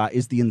ground for that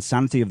is the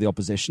insanity of the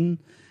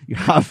opposition. You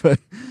have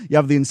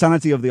the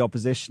insanity of the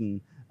opposition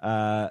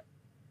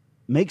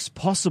makes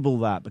possible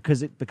that,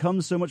 because it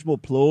becomes so much more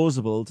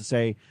plausible to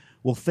say,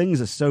 well, things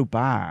are so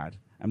bad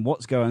and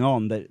what's going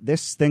on, that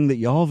this thing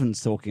that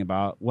Yarvin's talking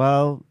about,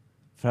 well,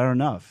 fair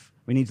enough.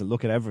 We need to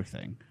look at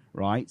everything,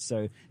 right?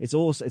 So it's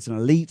an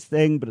elite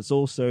thing, but it's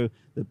also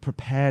the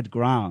prepared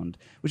ground,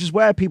 which is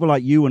where people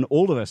like you and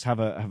all of us have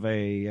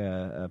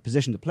a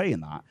position to play in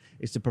that,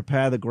 is to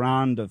prepare the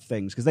ground of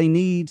things, because an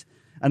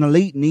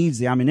elite needs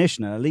the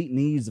ammunition, an elite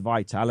needs the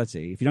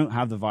vitality. If you don't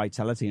have the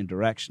vitality and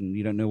direction,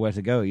 you don't know where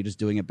to go. You're just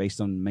doing it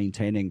based on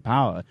maintaining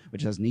power,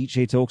 which, as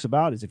Nietzsche talks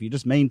about, is if you're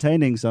just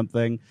maintaining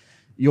something,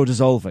 you're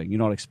dissolving, you're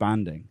not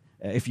expanding.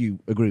 If you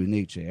agree with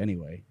Nietzsche,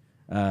 anyway.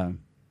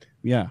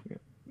 Yeah.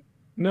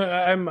 No,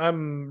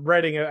 I'm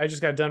writing. I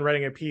just got done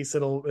writing a piece.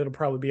 It'll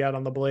probably be out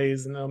on the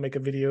Blaze, and I'll make a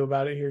video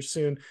about it here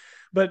soon.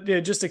 But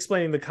just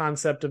explaining the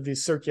concept of the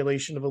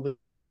circulation of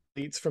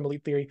elites from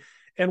elite theory.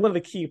 And one of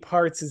the key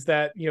parts is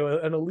that,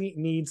 an elite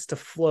needs to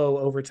flow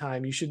over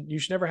time. You should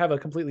never have a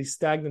completely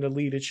stagnant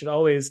elite. It should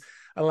always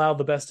allow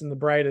the best and the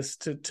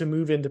brightest to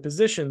move into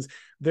positions.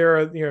 There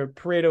are,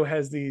 Pareto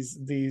has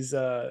these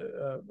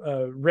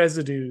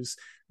residues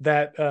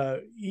that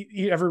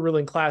every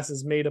ruling class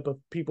is made up of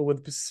people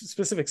with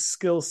specific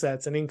skill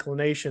sets and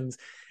inclinations.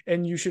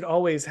 And you should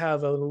always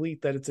have an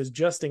elite that it's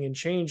adjusting and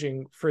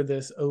changing for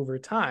this over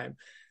time.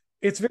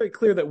 It's very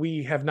clear that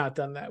we have not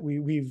done that.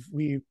 We've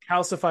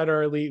calcified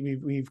our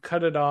elite. We've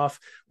cut it off.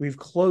 We've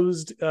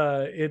closed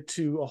it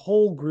to a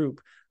whole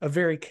group of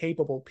very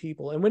capable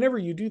people. And whenever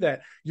you do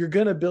that, you're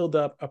going to build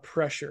up a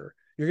pressure.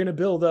 You're going to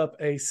build up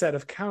a set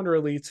of counter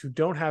elites who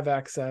don't have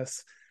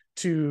access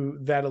to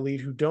that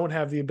elite, who don't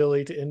have the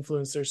ability to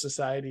influence their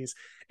societies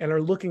and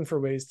are looking for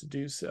ways to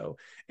do so.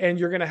 And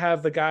you're going to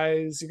have you're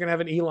going to have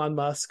an Elon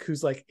Musk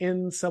who's like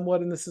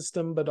somewhat in the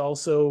system, but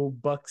also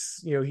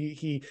bucks,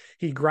 he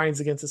grinds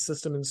against the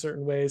system in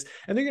certain ways.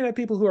 And they're going to have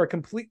people who are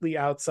completely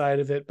outside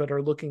of it, but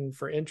are looking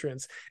for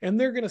entrance. And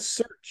they're going to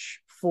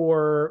search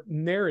for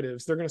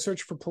narratives. They're going to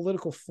search for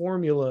political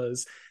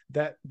formulas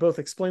that both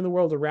explain the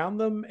world around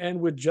them and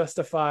would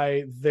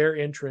justify their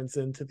entrance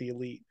into the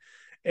elite.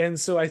 And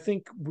so I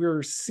think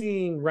we're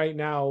seeing right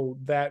now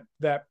that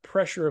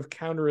pressure of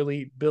counter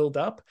elite build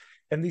up.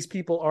 and these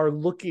people are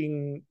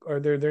looking, or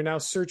they're now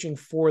searching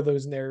for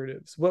those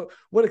narratives.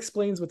 What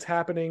explains what's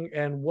happening,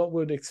 and what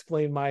would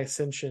explain my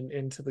ascension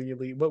into the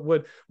elite?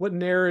 What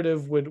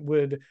narrative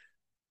would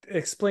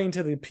explain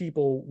to the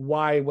people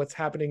why what's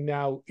happening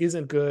now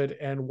isn't good,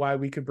 and why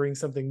we could bring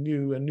something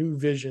new, a new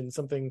vision,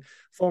 something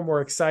far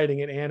more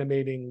exciting and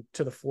animating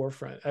to the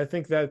forefront. I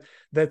think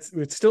that's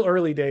it's still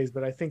early days,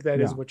 but I think that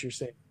is what you're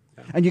saying.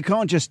 Yeah. And you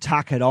can't just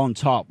tack it on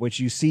top, which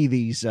you see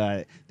these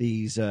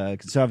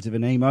conservative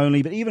in name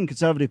only, but even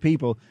conservative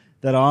people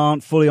that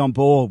aren't fully on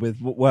board with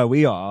where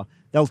we are,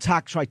 they'll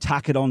try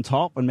tack it on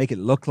top and make it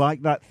look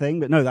like that thing.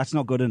 But no, that's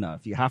not good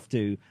enough. You have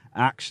to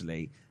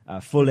actually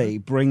fully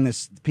bring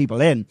this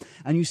people in.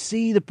 And you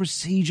see the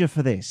procedure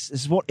for this.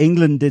 This is what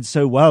England did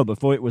so well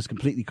before it was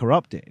completely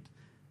corrupted.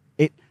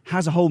 It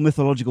has a whole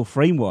mythological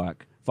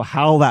framework for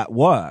how that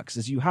works.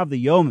 As you have the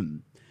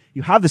yeoman,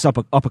 you have this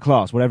upper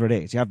class, whatever it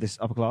is. You have this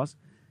upper class.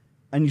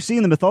 And you see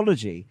in the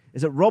mythology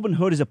is that Robin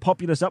Hood is a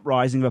populist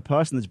uprising of a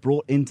person that's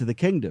brought into the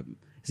kingdom.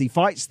 As he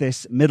fights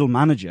this middle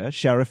manager,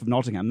 Sheriff of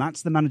Nottingham,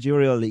 that's the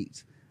managerial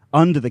elite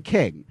under the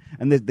king.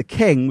 And the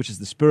king, which is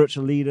the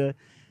spiritual leader,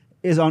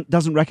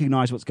 doesn't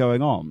recognize what's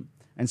going on.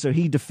 And so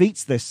he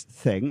defeats this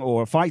thing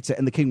or fights it,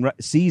 and the king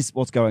sees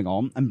what's going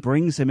on and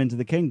brings him into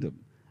the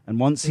kingdom. And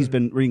once he's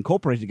been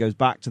reincorporated, he goes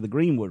back to the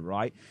Greenwood,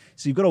 right?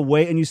 So you've got to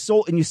wait, and you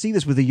see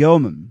this with the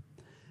yeoman.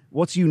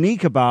 What's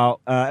unique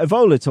about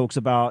Evola talks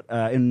about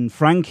in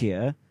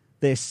Francia,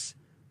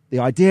 the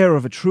idea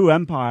of a true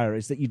empire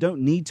is that you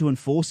don't need to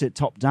enforce it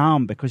top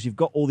down, because you've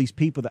got all these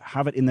people that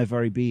have it in their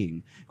very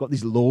being. You've got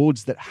these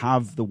lords that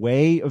have the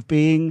way of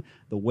being,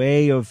 the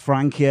way of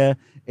Francia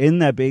in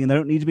their being, and they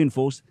don't need to be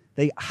enforced.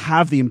 They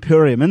have the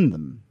imperium in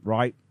them,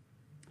 right?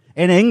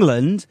 In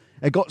England,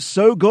 it got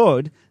so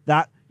good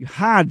that you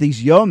had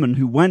these yeomen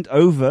who went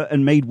over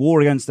and made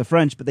war against the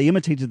French, but they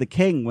imitated the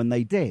king when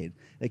they did.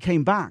 They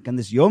came back, and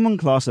this yeoman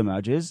class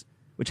emerges,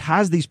 which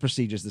has these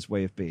procedures, this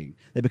way of being.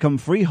 They become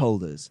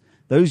freeholders.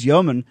 Those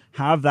yeomen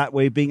have that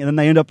way of being, and then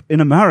they end up in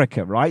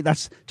America, right?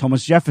 That's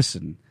Thomas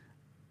Jefferson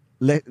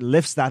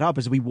lifts that up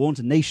as we want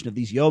a nation of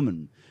these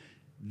yeomen.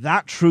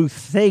 That true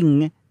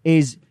thing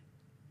is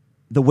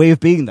the way of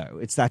being, though.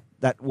 It's that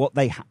what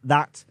they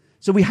that.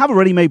 So we have a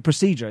ready-made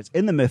procedure. It's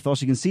in the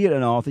mythos. You can see it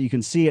in Arthur. You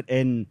can see it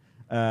in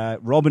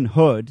Robin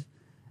Hood.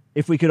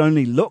 If we could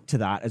only look to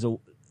that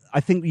I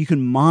think you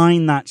can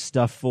mine that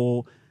stuff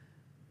for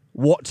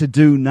what to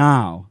do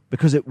now,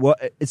 because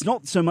it's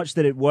not so much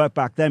that it worked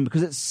back then,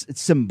 because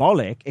it's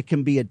symbolic. It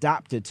can be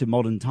adapted to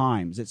modern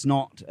times. It's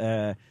not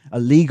a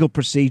legal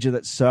procedure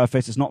that's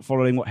surfaced. It's not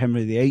following what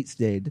Henry VIII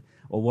did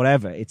or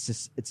whatever.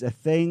 It's a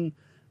thing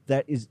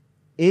that is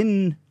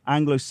in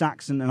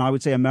Anglo-Saxon and I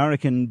would say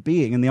American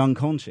being in the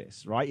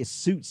unconscious, right? It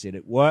suits it.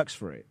 It works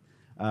for it.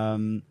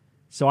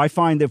 So I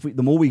find that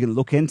the more we can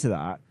look into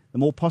that, the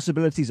more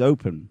possibilities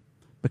open,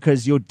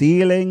 because you're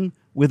dealing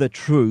with a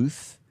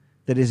truth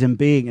that is in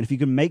being. And if you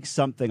can make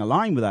something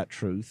align with that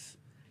truth,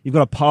 you've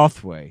got a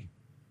pathway.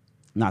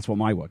 And that's what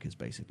my work is,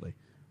 basically.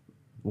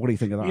 What do you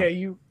think of that?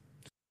 Yeah,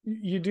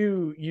 you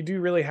do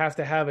really have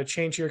to have a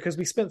change here, because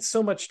we spent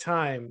so much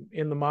time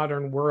in the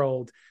modern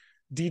world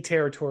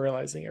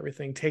deterritorializing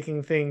everything,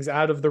 taking things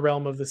out of the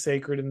realm of the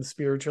sacred and the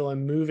spiritual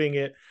and moving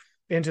it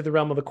into the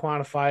realm of the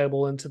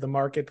quantifiable, into the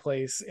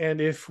marketplace. And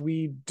if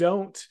we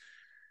don't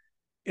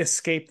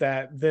escape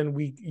that, then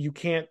you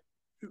can't,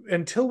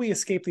 until we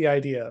escape the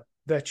idea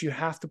that you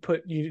have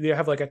to you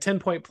have like a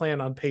 10-point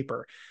plan on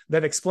paper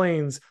that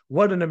explains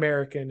what an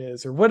American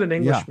is or what an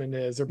Englishman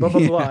is or blah,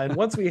 blah, blah. And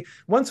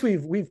once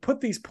we've put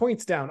these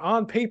points down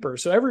on paper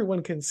so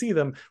everyone can see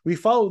them, we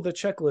follow the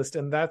checklist.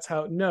 And that's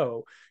how,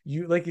 no,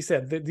 like you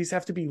said, these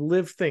have to be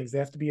lived things. They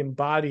have to be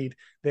embodied.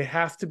 They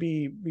have to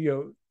be,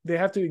 they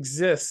have to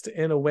exist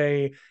in a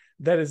way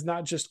that is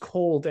not just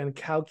cold and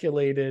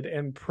calculated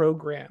and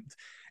programmed.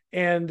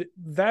 And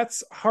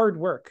that's hard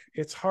work.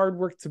 It's hard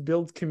work to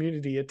build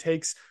community. It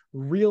takes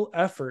real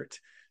effort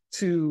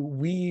to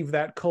weave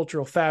that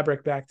cultural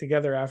fabric back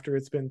together after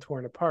it's been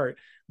torn apart.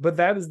 But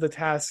that is the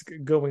task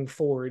going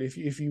forward.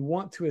 If you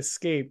want to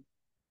escape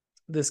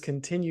this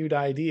continued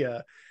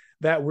idea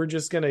that we're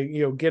just going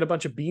to, get a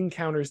bunch of bean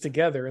counters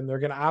together and they're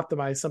going to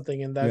optimize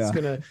something and that's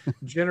going to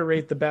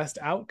generate the best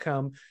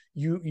outcome,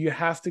 you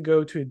have to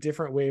go to a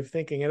different way of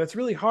thinking. And it's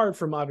really hard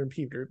for modern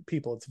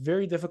people. It's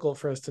very difficult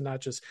for us to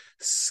not just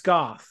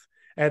scoff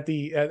at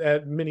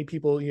many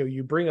people.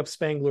 You bring up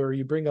Spangler,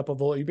 you bring up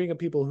you bring up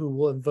people who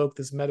will invoke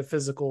this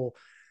metaphysical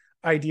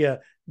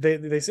idea.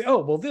 They say, oh,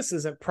 well, this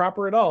isn't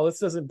proper at all. This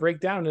doesn't break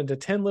down into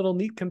 10 little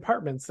neat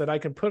compartments that I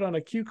can put on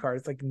a cue card.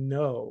 It's like,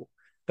 no.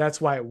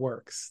 That's why it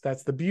works.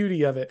 That's the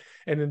beauty of it.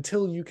 And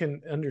until you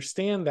can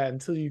understand that,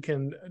 until you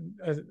can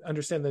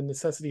understand the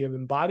necessity of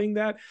embodying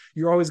that,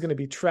 you're always going to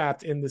be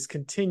trapped in this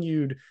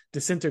continued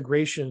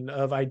disintegration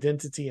of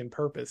identity and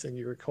purpose in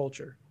your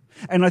culture.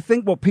 And I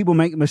think what people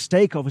make a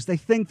mistake of is they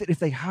think that if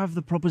they have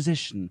the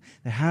proposition,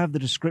 they have the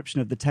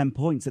description of the 10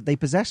 points, that they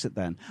possess it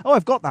then. Oh,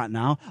 I've got that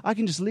now. I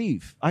can just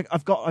leave. I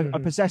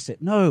possess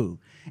it. No,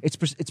 it's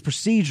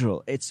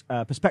procedural. It's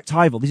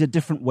perspectival. These are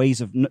different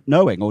ways of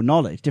knowing or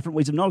knowledge, different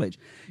ways of knowledge.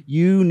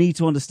 You need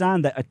to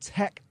understand that a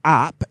tech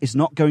app is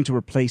not going to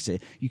replace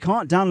it. You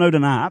can't download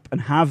an app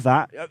and have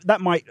that.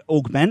 That might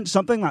augment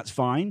something. That's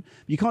fine.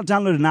 You can't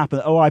download an app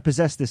and, oh, I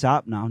possess this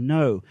app now.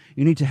 No,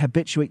 you need to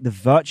habituate the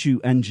virtue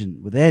engine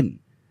within.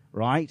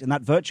 Right? And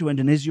that virtue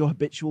engine is your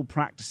habitual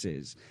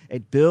practices.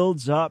 It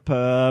builds up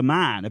a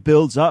man. It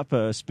builds up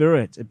a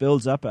spirit. It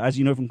builds up, as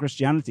you know from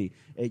Christianity,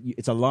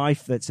 it's a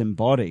life that's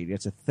embodied.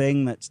 It's a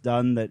thing that's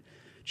done that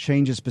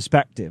changes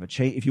perspective.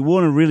 If you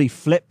want to really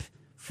flip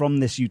from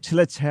this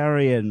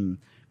utilitarian,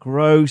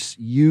 gross,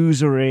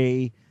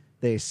 usury,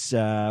 this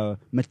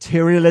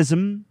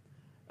materialism,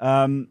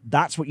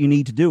 that's what you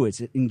need to do.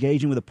 It's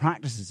engaging with the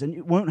practices. And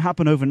it won't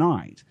happen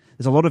overnight.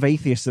 There's a lot of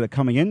atheists that are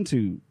coming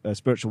into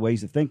spiritual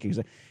ways of thinking.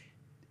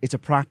 It's a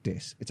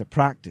practice. It's a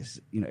practice.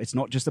 It's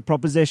not just a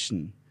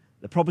proposition.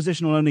 The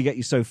proposition will only get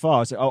you so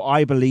far. So, oh,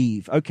 I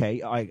believe.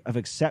 Okay, I've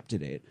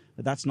accepted it.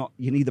 But that's not,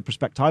 you need the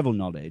perspectival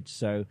knowledge.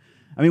 So,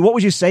 I mean, what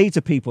would you say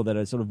to people that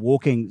are sort of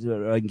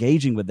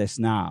engaging with this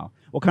now?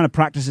 What kind of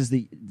practices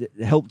that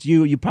helped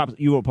you? You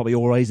were probably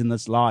always in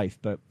this life,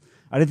 but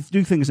I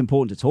do think it's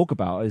important to talk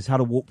about is how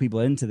to walk people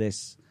into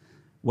this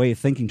way of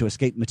thinking to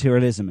escape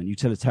materialism and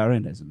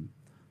utilitarianism.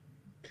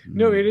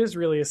 No, it is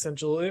really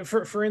essential.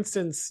 For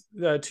instance,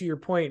 to your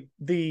point,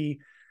 the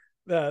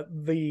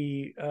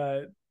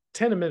 10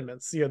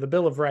 amendments, the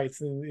Bill of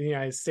Rights in the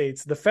United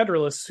States, the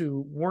Federalists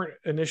who weren't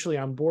initially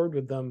on board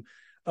with them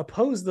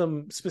opposed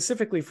them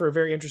specifically for a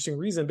very interesting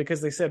reason,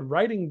 because they said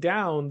writing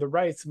down the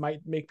rights might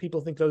make people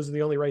think those are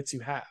the only rights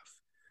you have.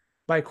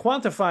 By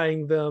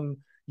quantifying them,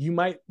 you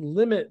might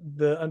limit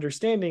the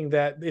understanding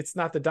that it's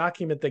not the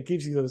document that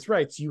gives you those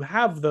rights. You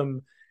have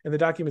them, and the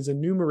document is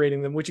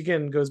enumerating them, which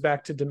again goes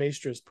back to de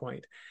Maistre's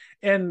point.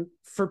 And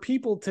for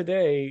people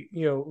today,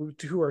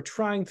 who are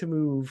trying to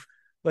move,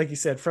 like you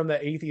said, from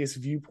that atheist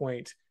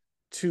viewpoint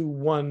to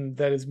one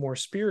that is more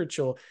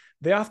spiritual,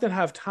 they often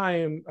have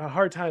a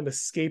hard time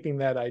escaping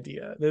that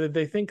idea.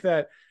 They think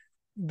that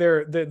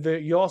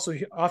you also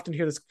often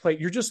hear this play,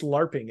 you're just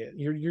LARPing it.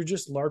 You're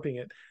just LARPing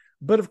it.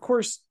 But of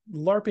course,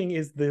 LARPing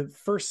is the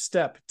first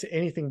step to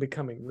anything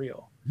becoming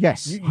real.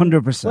 Yes,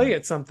 100%. Play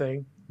at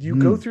something, you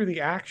go through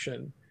the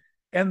action,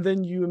 and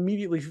then you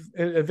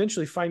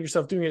eventually find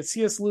yourself doing it.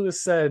 C.S. Lewis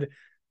said,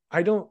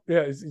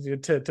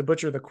 to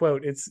butcher the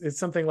quote, it's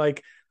something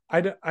like,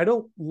 I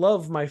don't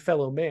love my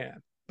fellow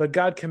man, but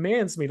God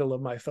commands me to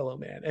love my fellow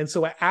man. And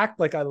so I act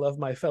like I love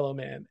my fellow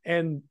man.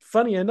 And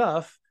funny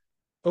enough,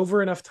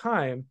 over enough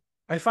time,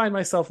 I find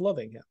myself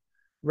loving him,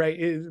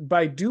 right?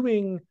 By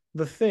doing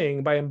the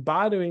thing, by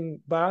embodying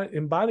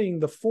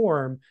the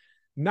form,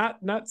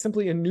 not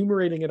simply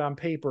enumerating it on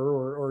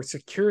paper or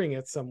securing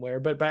it somewhere,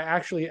 but by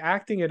actually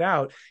acting it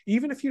out,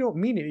 even if you don't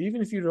mean it,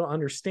 even if you don't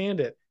understand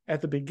it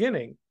at the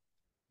beginning,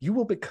 you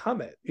will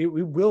become it. It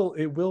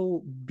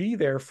will be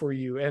there for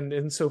you.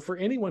 And so for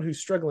anyone who's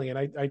struggling, and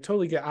I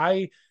totally get,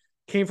 I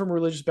came from a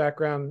religious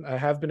background. I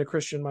have been a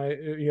Christian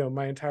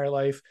my entire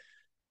life.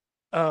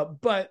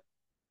 But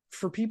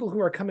for people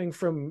who are coming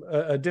from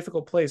a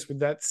difficult place where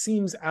that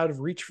seems out of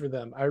reach for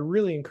them, I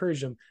really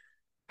encourage them,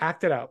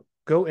 act it out,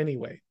 go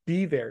anyway,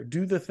 be there,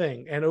 do the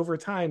thing. And over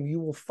time you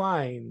will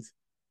find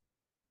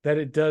that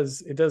it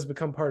does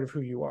become part of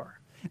who you are.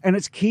 And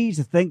it's key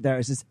to think there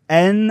is this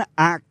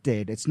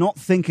enacted. It's not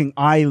thinking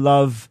I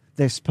love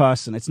this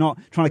person. It's not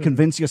trying to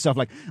convince yourself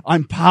like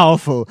I'm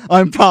powerful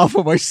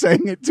by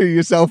saying it to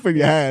yourself in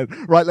your head,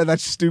 right? Like that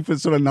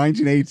stupid sort of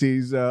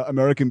 1980s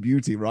American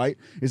Beauty, right?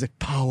 Is it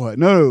power?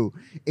 No,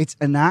 it's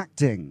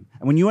enacting.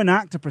 And when you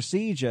enact a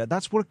procedure,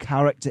 that's what a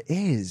character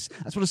is.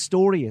 That's what a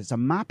story is. It's a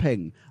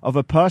mapping of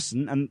a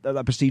person and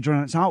a procedure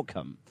and its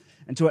outcome.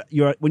 And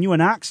when you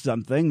enact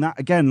something, that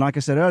again, like I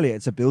said earlier,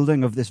 it's a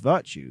building of this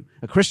virtue.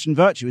 A Christian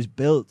virtue is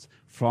built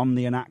from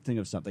the enacting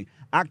of something.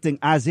 Acting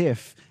as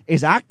if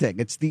is acting.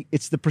 It's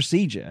the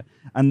procedure,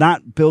 and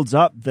that builds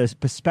up this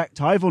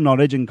perspectival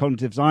knowledge in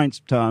cognitive science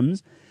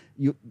terms.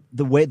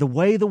 The way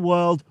the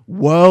world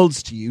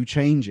worlds to you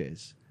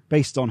changes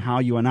based on how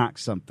you enact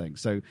something.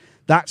 So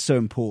that's so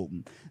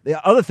important.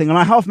 The other thing, and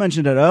I half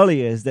mentioned it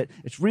earlier, is that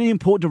it's really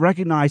important to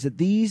recognize that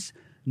these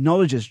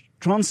knowledges,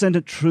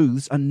 transcendent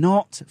truths, are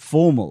not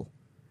formal,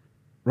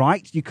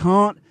 right? You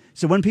can't.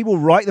 So when people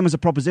write them as a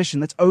proposition,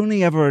 that's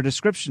only ever a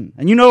description.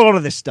 And you know a lot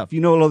of this stuff. You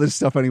know a lot of this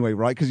stuff anyway,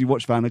 right? Because you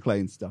watch Van der Clay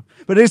and stuff.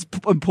 But it is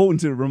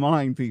important to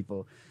remind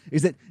people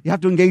is that you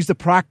have to engage the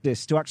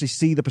practice to actually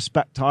see the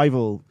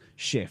perspectival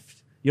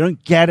shift. You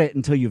don't get it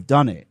until you've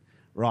done it,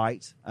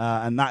 right?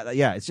 And that,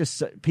 yeah, it's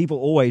just we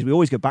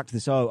always go back to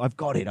this, oh, I've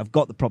got it. I've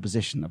got the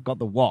proposition. I've got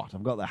the what.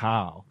 I've got the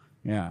how.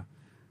 Yeah.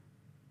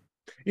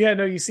 Yeah,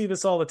 no, you see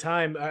this all the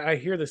time. I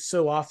hear this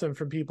so often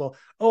from people.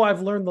 Oh,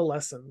 I've learned the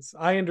lessons.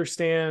 I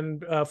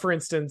understand, for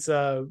instance,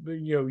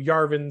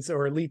 Yarvin's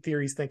or elite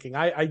theories thinking.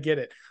 I get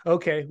it.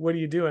 Okay, what are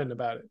you doing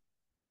about it?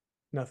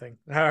 Nothing.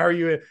 How are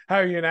you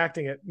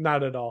enacting it?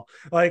 Not at all.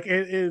 Like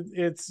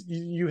it's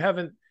you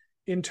haven't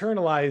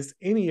internalized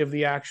any of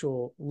the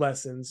actual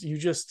lessons. You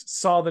just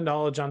saw the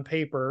knowledge on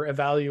paper,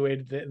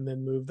 evaluated it, and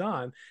then moved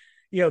on.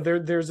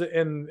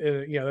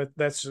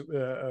 That's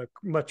a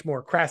much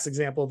more crass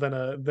example than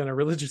a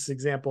religious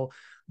example.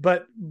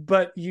 But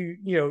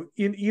in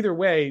either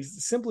way,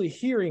 simply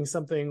hearing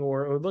something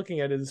or looking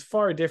at it is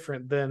far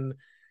different than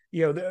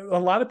a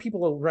lot of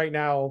people right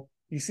now.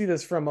 You see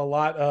this from a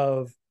lot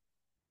of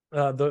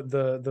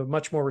the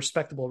much more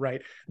respectable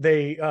right.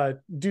 They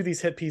do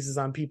these hit pieces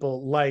on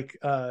people like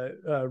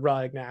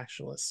right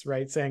nationalists,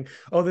 right, saying,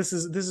 oh, this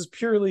is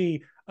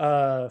purely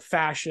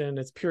fashion,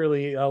 it's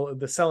purely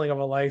the selling of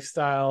a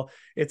lifestyle,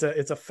 it's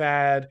a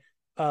fad.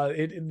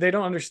 They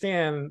don't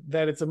understand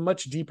that it's a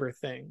much deeper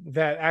thing,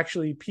 that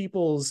actually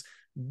people's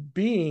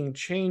being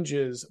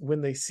changes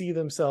when they see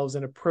themselves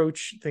and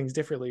approach things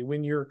differently.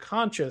 When you're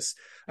conscious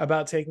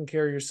about taking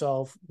care of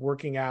yourself,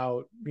 working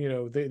out,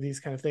 these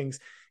kind of things,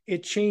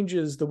 it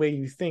changes the way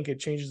you think, it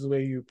changes the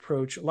way you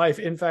approach life.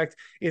 In fact,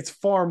 it's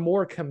far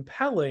more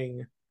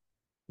compelling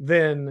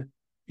than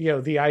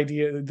the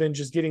idea, than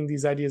just getting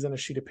these ideas on a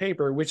sheet of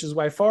paper, which is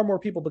why far more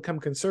people become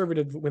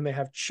conservative when they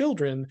have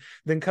children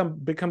than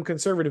become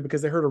conservative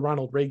because they heard a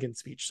Ronald Reagan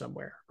speech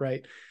somewhere,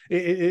 right?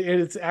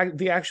 It's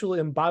the actual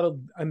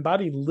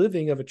embodied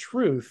living of a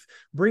truth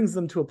brings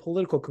them to a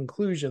political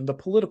conclusion. The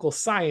political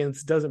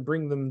science doesn't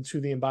bring them to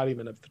the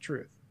embodiment of the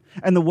truth.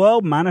 And the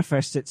world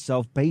manifests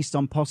itself based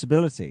on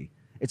possibility.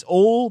 It's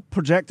all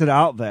projected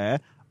out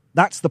there.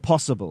 That's the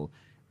possible.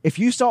 If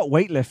you start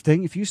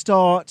weightlifting, if you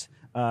start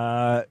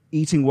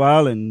eating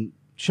well and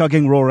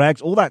chugging raw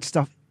eggs, all that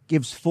stuff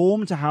gives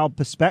form to how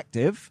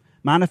perspective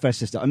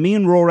manifests itself. And me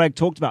and Raw Egg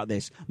talked about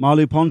this,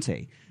 Malu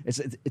Ponte.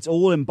 It's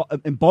all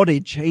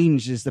embodied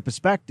change is the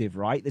perspective,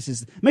 right? This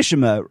is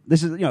Mishima.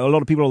 This is, a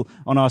lot of people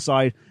on our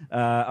side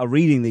are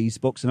reading these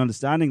books and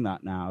understanding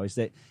that now, is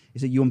that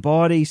you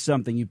embody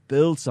something, you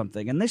build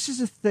something. And this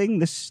is a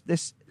thing,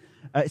 it's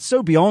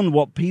so beyond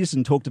what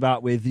Peterson talked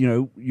about with,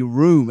 your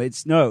room.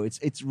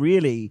 It's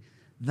really,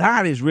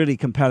 that is really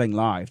compelling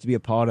life, to be a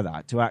part of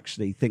that, to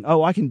actually think,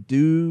 oh, I can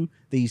do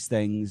these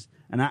things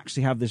and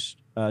actually have this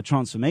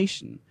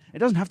transformation. It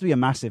doesn't have to be a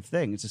massive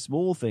thing. It's a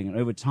small thing, and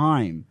over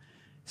time,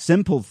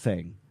 simple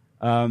thing.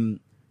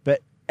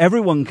 But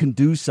everyone can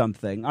do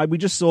something. We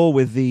just saw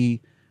with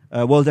the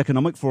World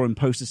Economic Forum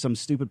posted some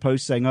stupid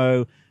post saying,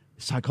 oh,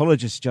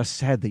 psychologists just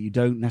said that you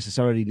don't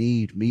necessarily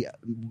need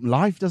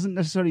life doesn't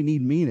necessarily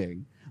need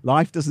meaning.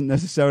 Life doesn't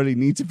necessarily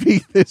need to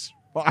be this,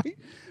 right?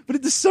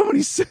 But there's so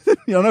many,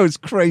 I know it's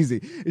crazy.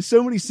 There's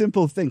so many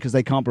simple things because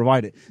they can't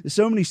provide it. There's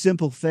so many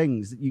simple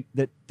things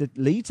that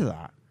lead to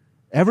that.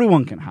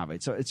 Everyone can have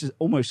it. So it's just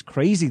almost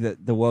crazy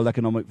that the World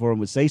Economic Forum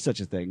would say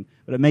such a thing,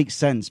 but it makes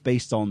sense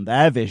based on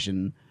their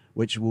vision,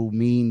 which will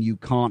mean you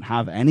can't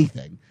have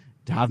anything.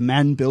 To have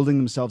men building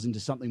themselves into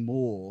something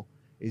more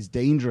is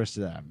dangerous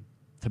to them.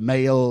 To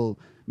male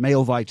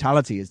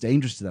vitality is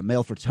dangerous to them.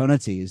 Male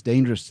fraternity is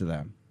dangerous to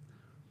them.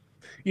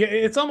 Yeah,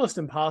 it's almost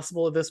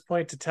impossible at this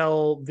point to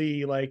tell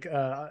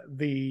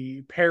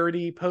the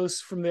parody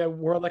posts from the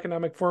World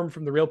Economic Forum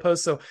from the real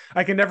post. So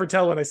I can never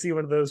tell when I see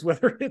one of those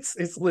whether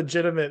it's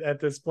legitimate at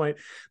this point.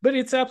 But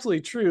it's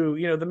absolutely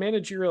true. The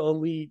managerial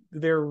elite,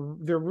 their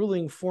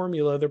ruling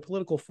formula, their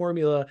political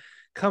formula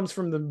comes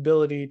from the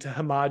ability to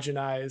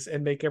homogenize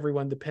and make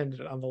everyone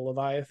dependent on the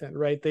Leviathan,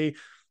 right?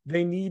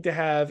 They need to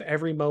have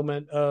every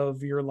moment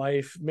of your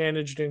life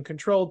managed and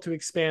controlled to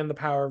expand the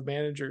power of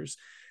managers.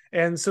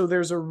 And so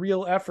there's a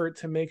real effort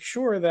to make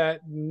sure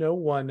that no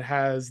one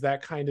has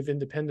that kind of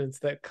independence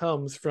that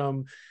comes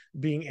from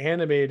being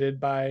animated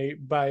by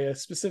a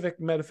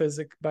specific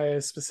metaphysic, by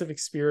a specific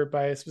spirit,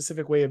 by a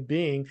specific way of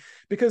being,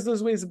 because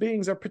those ways of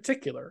beings are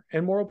particular,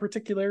 and moral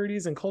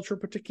particularities and cultural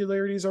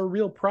particularities are a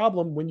real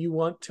problem when you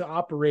want to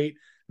operate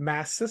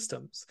mass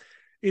systems.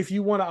 If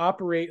you want to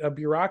operate a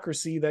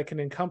bureaucracy that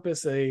can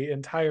encompass an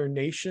entire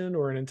nation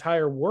or an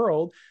entire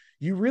world,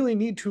 you really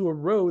need to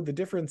erode the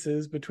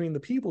differences between the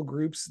people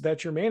groups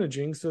that you're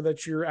managing so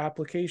that your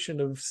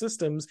application of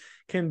systems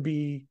can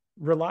be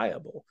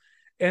reliable.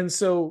 And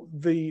so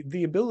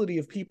the ability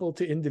of people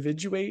to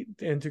individuate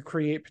and to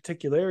create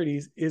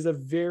particularities is a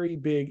very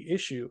big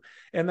issue.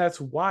 And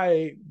that's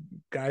why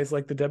guys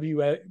like the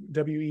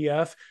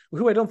WEF,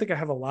 who I don't think I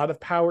have a lot of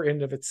power in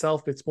and of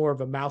itself, it's more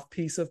of a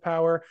mouthpiece of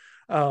power.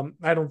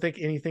 I don't think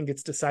anything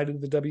gets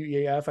decided with the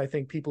WEF. I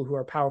think people who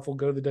are powerful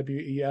go to the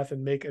WEF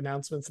and make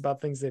announcements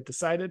about things they've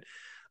decided.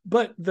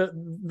 But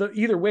the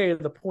either way,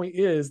 the point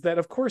is that,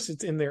 of course,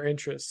 it's in their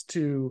interest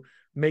to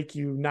make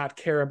you not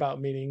care about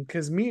meaning,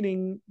 because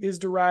meaning is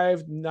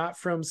derived not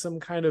from some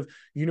kind of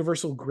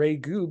universal gray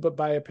goo, but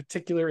by a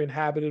particular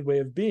inhabited way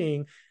of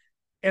being.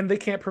 And they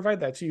can't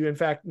provide that to you. In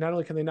fact, not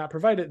only can they not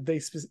provide it,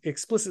 they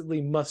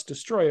explicitly must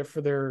destroy it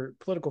for their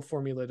political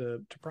formula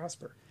to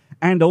prosper.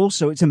 And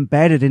also it's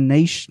embedded in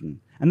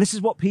nation. And this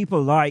is what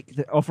people like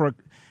that offer,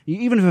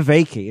 even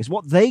Viveki, is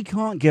what they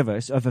can't give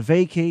us. A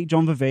Viveki,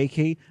 John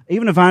Viveki,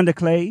 even a Van der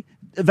Clay,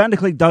 Van der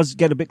Klee does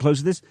get a bit closer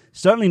to this.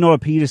 Certainly not a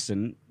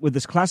Peterson with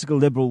this classical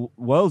liberal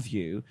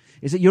worldview.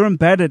 Is that you're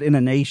embedded in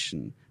a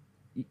nation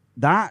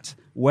that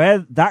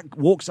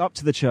walks up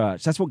to the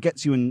church. That's what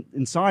gets you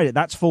inside it.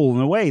 That's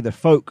fallen away. The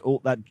folk,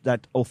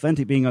 that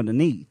authentic being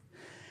underneath,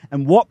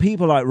 and what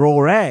people like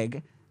Raw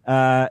Egg,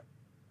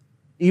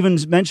 even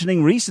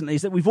mentioning recently,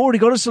 is that we've already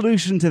got a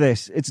solution to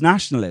this. It's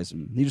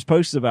nationalism. He just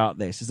posted about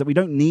this. Is that we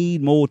don't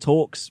need more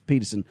talks,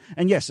 Peterson.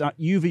 And yes,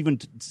 you've even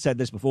said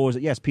this before. Is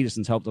that yes,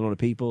 Peterson's helped a lot of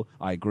people.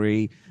 I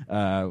agree.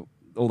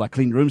 All that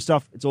clean room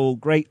stuff, it's all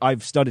great.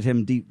 I've studied him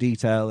in deep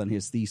detail and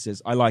his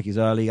thesis. I like his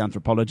early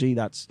anthropology.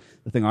 That's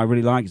the thing I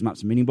really like, his Maps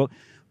and Meaning book.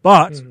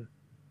 But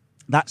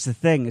that's the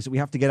thing, is that we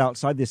have to get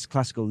outside this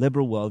classical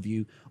liberal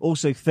worldview,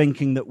 also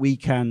thinking that we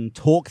can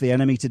talk the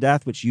enemy to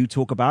death, which you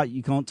talk about.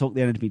 You can't talk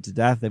the enemy to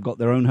death. They've got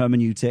their own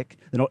hermeneutic.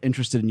 They're not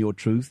interested in your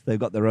truth. They've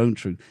got their own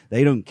truth.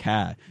 They don't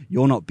care.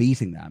 You're not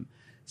beating them.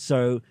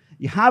 So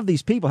you have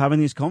these people having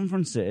these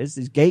conferences,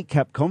 these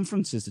gate-kept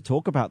conferences to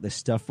talk about this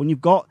stuff when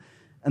you've got,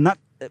 and that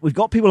we've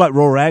got people like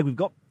Raw Egg,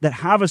 that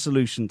have a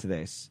solution to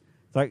this.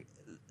 It's like,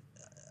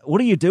 what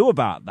do you do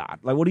about that?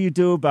 Like, what do you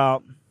do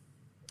about?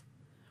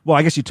 Well,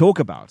 I guess you talk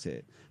about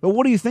it, but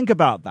what do you think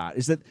about that?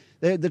 Is that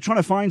they're trying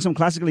to find some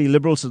classically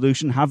liberal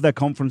solution, have their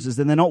conferences,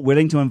 then they're not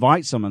willing to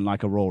invite someone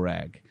like a Raw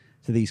Egg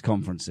to these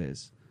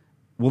conferences.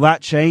 Will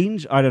that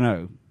change? I don't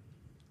know.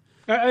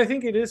 I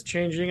think it is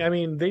changing. I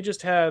mean, they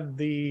just had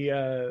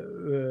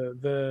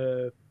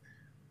the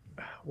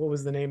what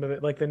was the name of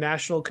it? Like the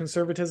National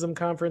Conservatism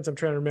Conference. I'm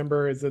trying to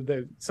remember. Is it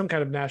some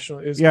kind of national?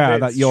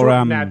 That your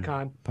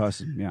NatCon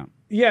person.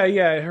 Yeah.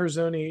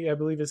 Herzoni, I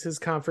believe, is his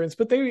conference.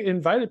 But they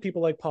invited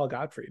people like Paul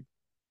Gottfried,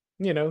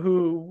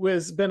 who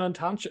has been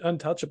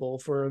untouchable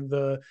for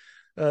the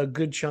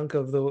good chunk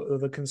of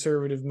the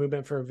conservative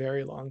movement for a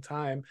very long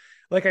time.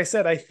 Like I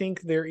said, I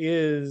think there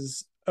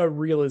is a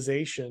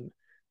realization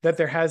that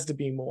there has to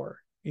be more.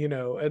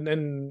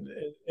 And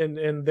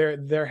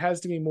there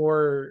has to be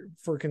more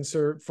for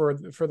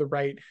the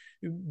right.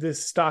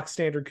 This stock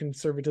standard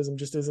conservatism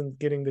just isn't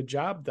getting the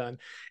job done.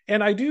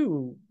 And I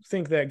do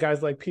think that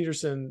guys like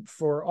Peterson,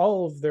 for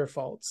all of their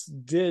faults,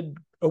 did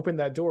open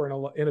that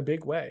door in a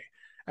big way.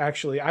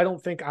 Actually, I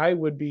don't think I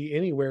would be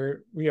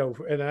anywhere,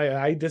 and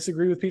I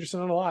disagree with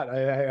Peterson on a lot.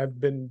 I've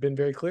been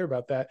very clear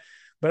about that.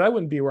 But I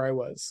wouldn't be where I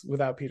was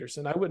without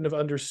Peterson. I wouldn't have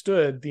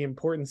understood the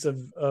importance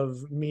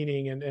of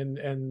meaning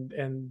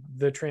and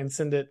the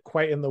transcendent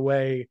quite in the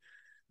way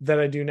that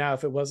I do now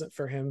if it wasn't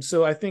for him.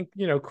 So I think,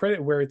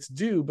 credit where it's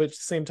due, but at the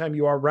same time,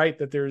 you are right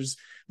that there's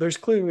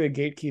clearly a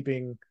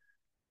gatekeeping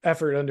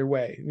effort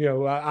underway.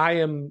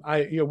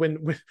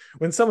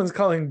 When someone's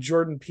calling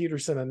Jordan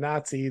Peterson a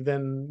Nazi,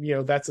 then,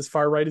 that's as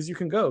far right as you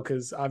can go,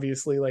 because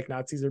obviously, like,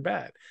 Nazis are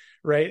bad.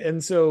 Right.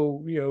 And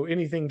so,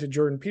 anything to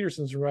Jordan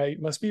Peterson's right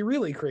must be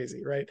really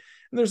crazy. Right.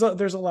 And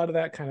there's a lot of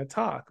that kind of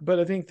talk. But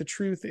I think the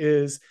truth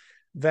is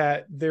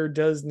that there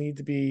does need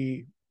to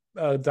be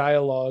a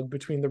dialogue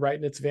between the right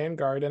and its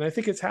vanguard. And I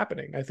think it's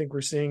happening. I think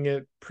we're seeing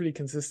it pretty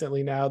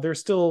consistently now. There's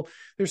still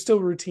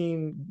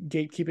routine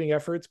gatekeeping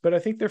efforts, but I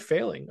think they're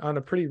failing on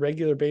a pretty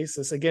regular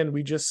basis. Again,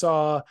 we just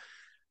saw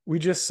I'm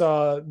just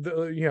gonna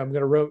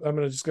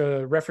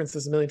reference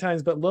this a million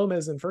times, but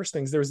Lomez and First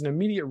Things, there was an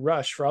immediate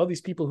rush for all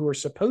these people who are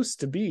supposed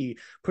to be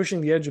pushing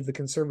the edge of the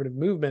conservative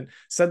movement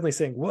suddenly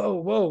saying,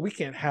 whoa, we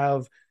can't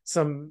have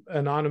some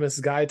anonymous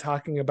guy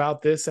talking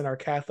about this in our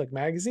Catholic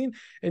magazine.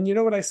 And you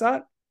know what I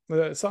saw?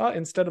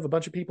 Instead of a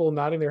bunch of people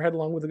nodding their head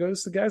along with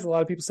the guys, a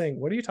lot of people saying,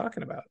 what are you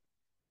talking about?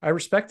 I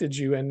respected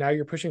you, and now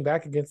you're pushing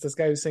back against this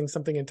guy who's saying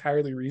something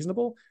entirely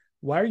reasonable.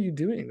 Why are you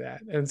doing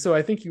that? And so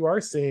I think you are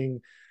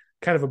seeing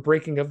kind of a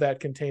breaking of that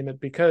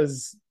containment,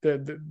 because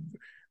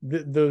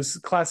those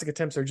classic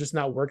attempts are just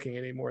not working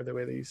anymore the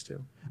way they used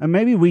to. And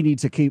maybe we need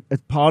to keep,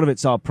 as part of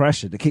it's our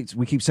pressure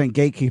we keep saying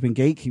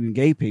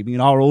gatekeeping,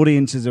 and our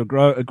audiences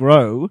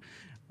grow.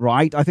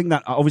 Right, I think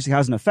that obviously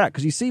has an effect,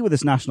 because you see with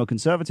this national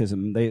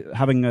conservatism, they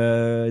having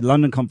a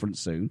London conference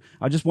soon.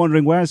 I'm just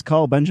wondering, where's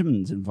Carl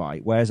Benjamin's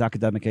invite? Where's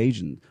Academic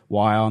Agent?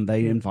 Why aren't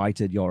they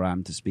invited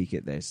Yoram to speak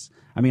at this?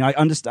 I mean, I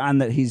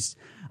understand that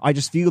I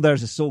just feel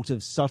there's a sort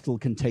of subtle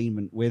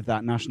containment with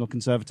that national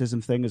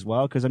conservatism thing as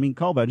well, because I mean,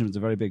 Carl Benjamin's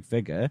a very big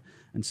figure,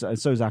 and so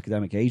is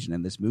Academic Agent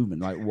in this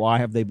movement. Like, why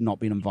have they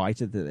not been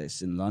invited to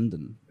this in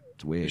London?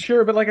 It's weird.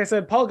 Sure, but like I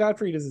said, Paul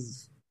Gottfried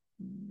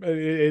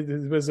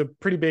it was a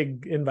pretty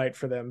big invite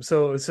for them.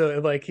 So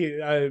like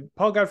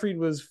Paul Gottfried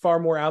was far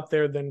more out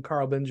there than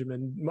Carl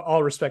Benjamin,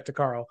 all respect to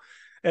Carl.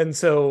 And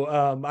so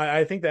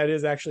I think that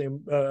is actually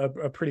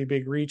a pretty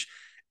big reach.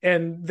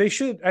 And they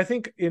should, I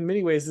think in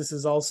many ways, this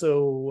is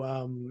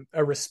also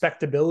a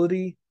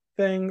respectability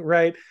thing,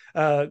 right?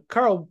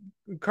 Carl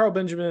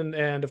Benjamin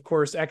and, of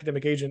course,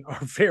 Academic Agent are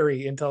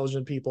very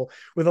intelligent people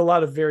with a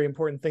lot of very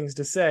important things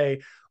to say.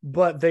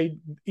 But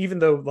even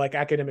though like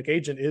Academic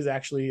Agent is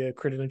actually a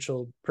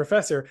credentialed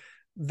professor,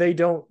 they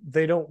don't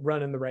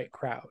run in the right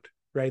crowd,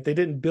 right? They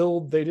didn't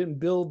build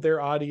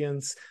their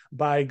audience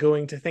by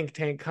going to think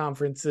tank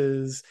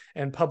conferences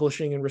and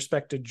publishing in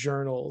respected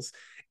journals.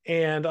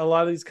 And a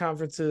lot of these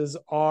conferences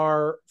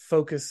are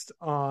focused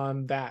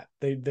on that.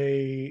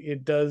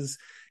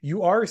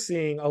 You are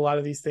seeing a lot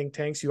of these think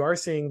tanks. You are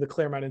seeing the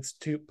Claremont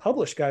Institute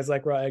publish guys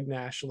like Raw Egg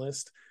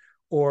Nationalist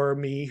or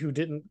me, who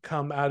didn't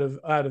come out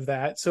of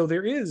that. So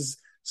there is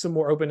some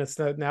more openness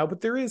now,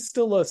 but there is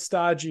still a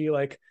stodgy,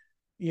 like,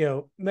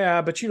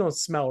 but you don't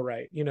smell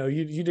right.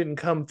 You didn't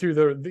come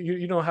through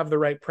you don't have the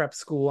right prep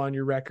school on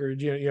your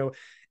record,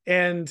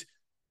 and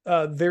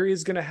there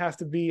is going to have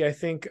to be, I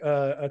think,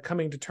 a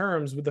coming to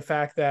terms with the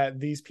fact that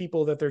these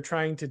people that they're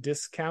trying to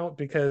discount,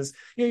 because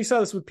you saw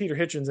this with Peter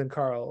Hitchens and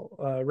Carl,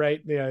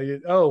 right?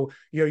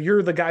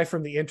 You're the guy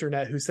from the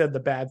internet who said the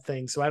bad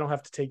thing, so I don't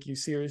have to take you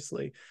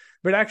seriously.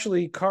 But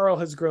actually, Carl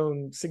has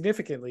grown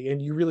significantly,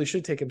 and you really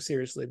should take him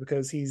seriously,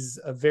 because he's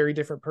a very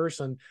different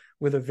person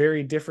with a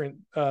very different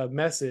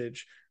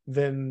message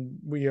than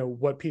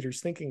what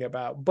Peter's thinking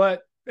about.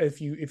 But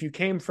if you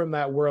came from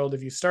that world,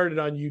 if you started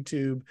on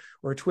YouTube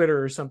or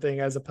Twitter or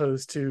something, as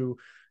opposed to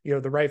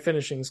the right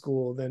finishing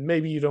school, then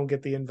maybe you don't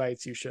get the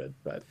invites you should.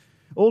 But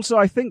also,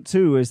 I think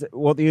too is that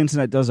what the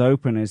internet does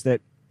open is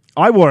that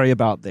I worry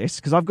about this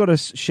because I've got a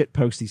shit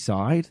posty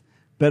side,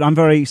 but I'm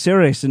very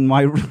serious in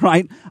my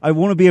right. I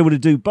want to be able to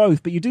do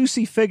both. But you do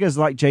see figures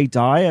like Jay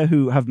Dyer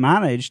who have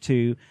managed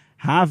to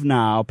have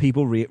now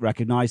people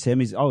recognize him.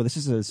 This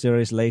is a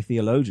serious lay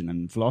theologian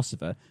and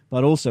philosopher,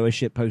 but also a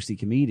shit posty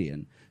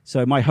comedian.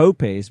 So my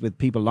hope is with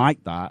people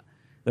like that,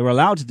 they were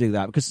allowed to do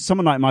that, because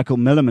someone like Michael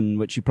Milliman,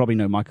 which you probably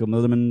know, Michael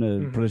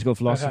Milliman, political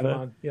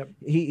philosopher, yep.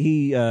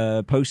 he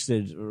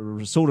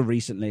posted sort of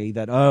recently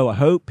that, I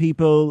hope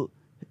people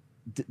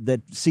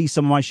that see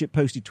some of my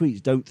shitposty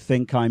tweets don't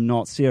think I'm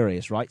not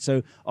serious, right?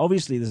 So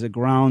obviously there's a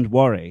ground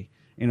worry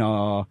in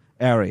our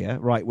area,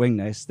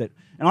 right-wingness,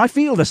 and I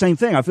feel the same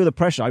thing. I feel the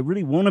pressure. I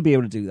really want to be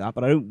able to do that,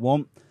 but I don't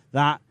want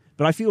that.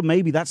 But I feel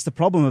maybe that's the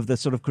problem of the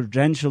sort of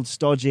credentialed,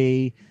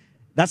 stodgy.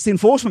 That's the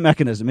enforcement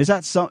mechanism. Is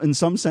that in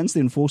some sense the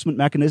enforcement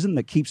mechanism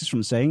that keeps us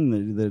from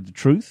saying the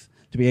truth,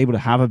 to be able to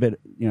have a bit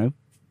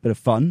of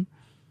fun?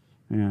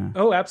 Yeah.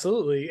 Oh,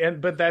 absolutely.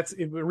 But that's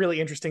a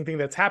really interesting thing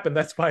that's happened.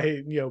 That's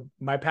why,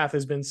 my path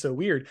has been so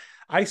weird.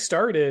 I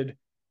started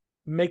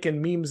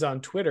making memes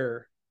on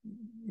Twitter.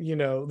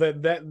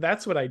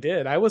 That's what I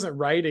did. I wasn't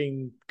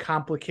writing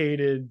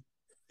complicated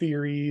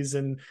theories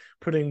and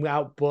putting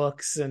out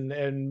books and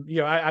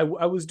I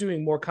was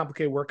doing more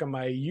complicated work on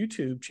my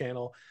YouTube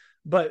channel.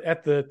 But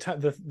at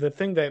the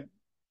thing that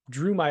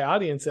drew my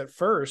audience at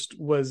first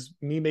was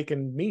me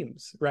making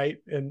memes, right?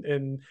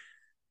 And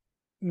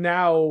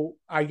now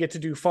I get to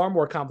do far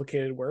more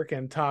complicated work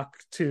and talk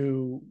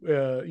to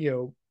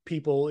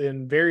people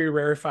in very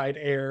rarefied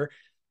air.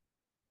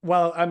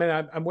 Well, I mean,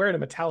 I'm wearing a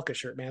Metallica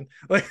shirt, man.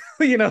 Like,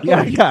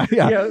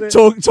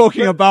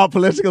 talking about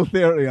political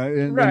theory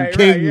and right,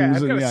 kings. Right, yeah.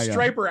 I've got a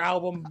Striper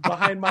album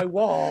behind my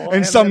wall,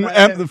 and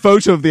the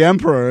photo of the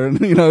emperor, and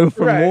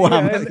from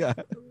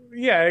Warhammer.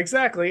 Yeah,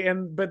 exactly.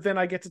 But then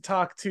I get to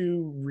talk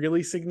to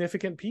really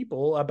significant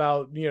people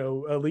about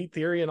elite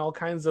theory and all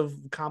kinds of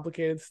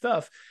complicated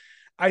stuff.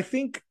 I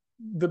think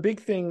the big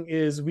thing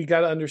is we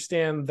got to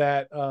understand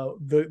that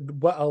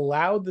what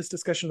allowed this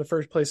discussion in the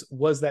first place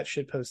was that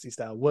shitposty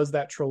style, was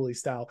that trolley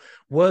style,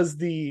 was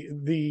the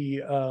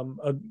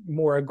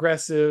more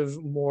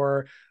aggressive,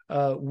 more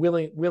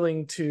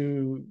willing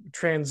to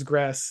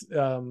transgress.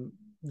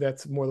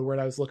 That's more the word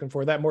I was looking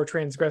for. That more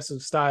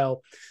transgressive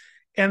style,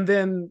 and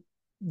then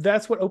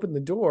that's what opened the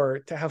door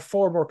to have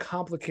far more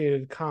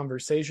complicated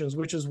conversations,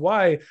 which is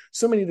why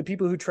so many of the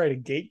people who try to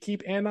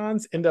gatekeep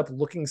anons end up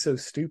looking so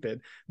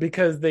stupid,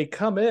 because they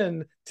come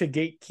in to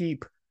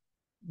gatekeep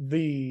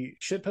the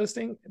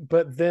shitposting,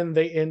 but then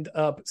they end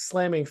up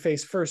slamming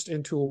face first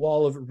into a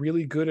wall of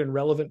really good and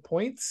relevant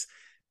points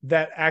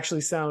that actually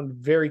sound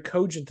very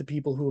cogent to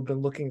people who have been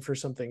looking for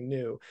something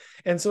new.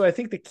 And so I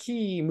think the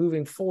key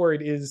moving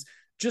forward is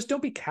just don't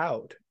be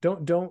cowed.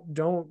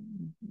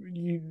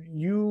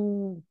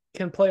 You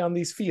can play on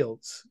these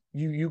fields.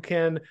 You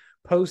can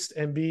post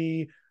and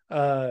be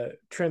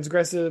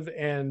transgressive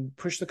and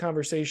push the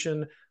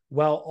conversation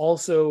while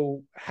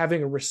also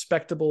having a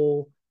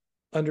respectable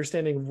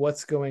understanding of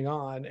what's going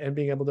on and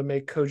being able to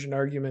make cogent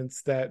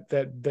arguments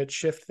that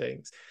shift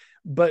things.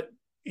 But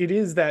it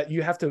is that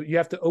you have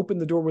to open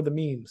the door with the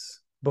memes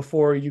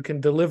before you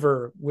can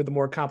deliver with a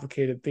more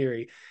complicated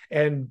theory.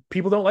 And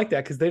people don't like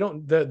that because they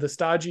don't, the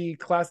stodgy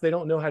class, they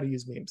don't know how to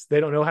use memes. They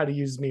don't know how to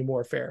use meme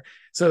warfare.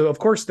 So of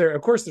course they're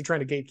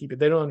trying to gatekeep it.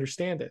 They don't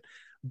understand it,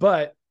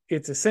 but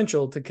it's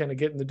essential to kind of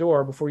get in the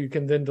door before you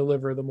can then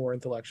deliver the more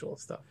intellectual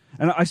stuff.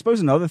 And I suppose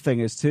another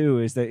thing is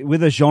that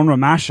with a genre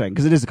mashing,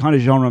 because it is a kind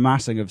of genre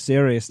mashing of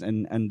serious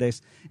and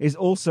this is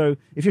also,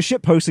 if you're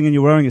shit posting and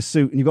you're wearing a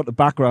suit and you've got the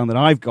background that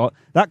I've got,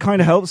 that kind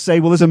of helps say,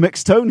 well, there's a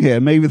mixed tone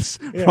here. Maybe this,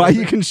 right?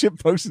 You can shit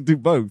post and do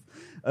both.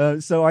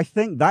 So I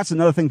think that's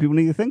another thing people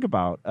need to think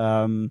about.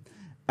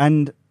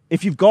 And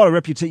if you've got a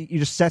reputation,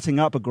 you're just setting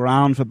up a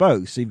ground for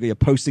both. So you're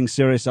posting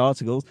serious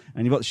articles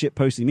and you've got the shit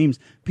posting memes.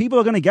 People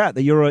are going to get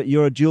that you're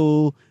a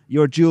dual.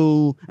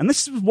 And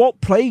this is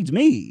what plagued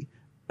me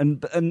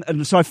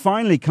And so I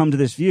finally come to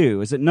this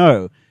view is that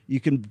no, you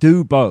can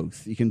do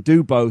both. You can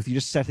do both. You're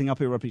just setting up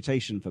your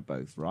reputation for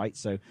both, right?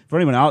 So for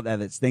anyone out there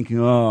that's thinking,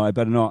 oh, I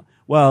better not,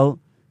 well,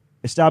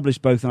 establish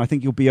both, and I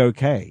think you'll be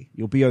okay.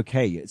 You'll be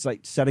okay. It's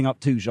like setting up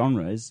two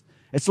genres.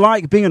 It's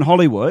like being in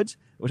Hollywood,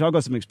 which I've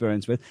got some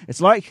experience with.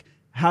 It's like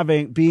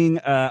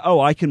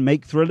I can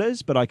make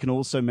thrillers, but I can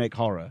also make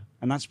horror.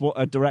 And that's what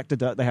a director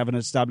does. They have an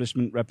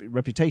establishment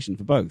reputation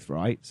for both,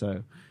 right?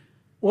 So,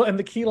 well, and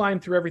the key line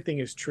through everything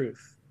is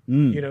truth.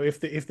 You know, if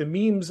the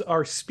memes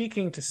are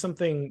speaking to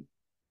something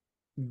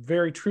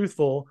very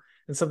truthful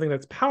and something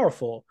that's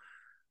powerful,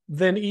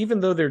 then even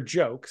though they're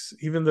jokes,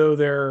 even though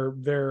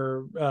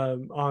they're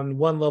on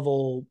one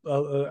level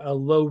a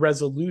low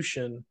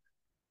resolution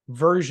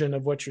version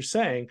of what you're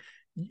saying,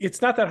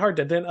 it's not that hard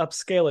to then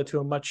upscale it to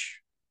a much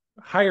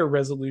higher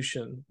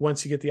resolution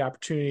once you get the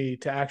opportunity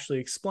to actually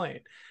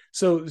explain.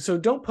 So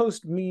don't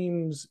post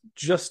memes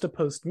just to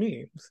post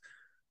memes.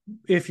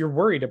 If you're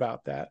worried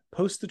about that,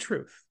 post the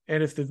truth.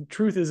 And if the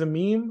truth is a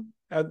meme,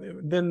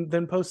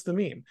 then post the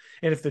meme.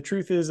 And if the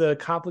truth is a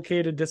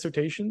complicated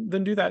dissertation,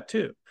 then do that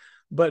too.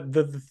 But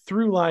the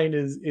through line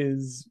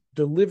is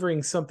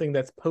delivering something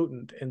that's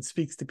potent and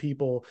speaks to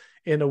people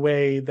in a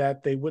way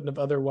that they wouldn't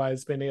have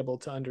otherwise been able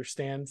to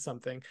understand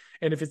something.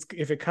 And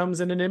if it comes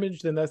in an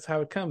image, then that's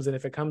how it comes. And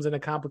if it comes in a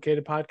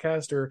complicated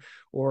podcast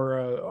or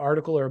a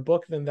article or a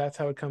book, then that's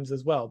how it comes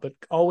as well. But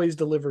always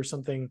deliver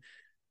something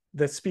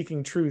that's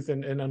speaking truth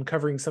and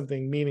uncovering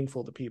something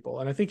meaningful to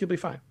people. And I think you'll be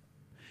fine.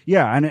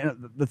 Yeah,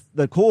 and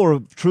the core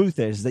of truth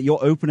is that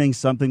you're opening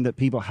something that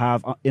people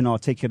have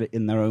inarticulate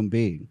in their own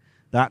being.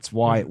 That's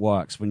why it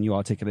works when you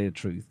articulate a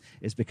truth.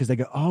 It's because they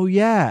go, oh,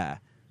 yeah,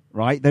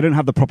 right? They don't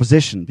have the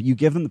proposition, but you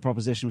give them the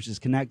proposition which is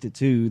connected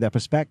to their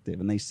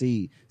perspective, and they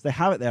see, so they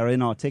have it there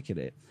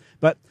inarticulate.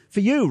 But for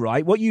you,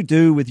 right, what you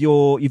do with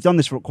you've done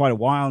this for quite a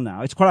while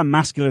now, it's quite a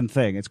masculine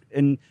thing.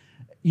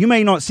 You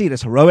may not see it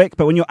as heroic,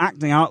 but when you're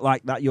acting out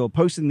like that, you're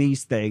posting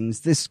these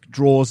things, this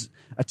draws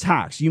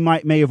attacks. You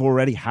may have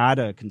already had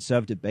a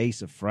conservative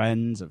base of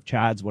friends, of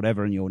chads,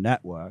 whatever in your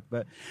network.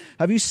 But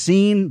have you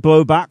seen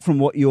blowback from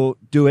what you're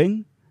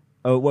doing?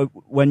 I know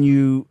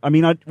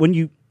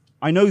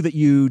that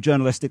you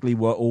journalistically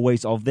were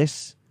always of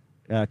this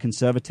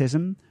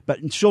conservatism, but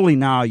surely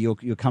now you're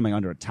coming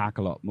under attack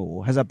a lot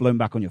more. Has that blown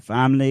back on your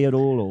family at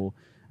all or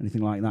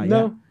anything like that?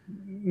 No.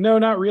 No,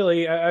 not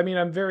really. I mean,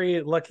 I'm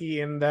very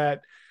lucky in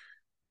that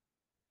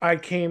I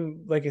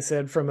came, like I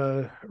said, from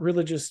a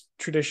religious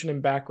tradition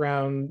and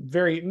background,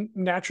 very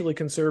naturally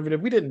conservative.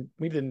 We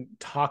didn't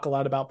talk a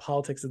lot about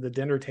politics at the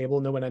dinner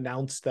table. No one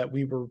announced that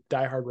we were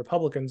diehard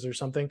Republicans or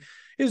something.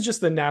 It was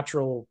just the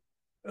natural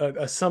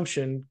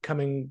assumption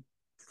coming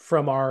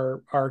from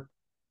our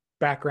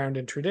background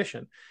and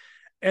tradition.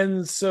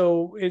 And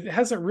so it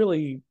hasn't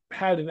really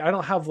I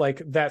don't have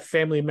like that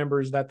family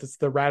members that's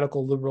the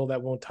radical liberal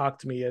that won't talk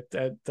to me at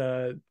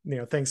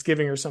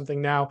Thanksgiving or something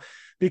now,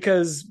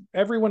 because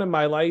everyone in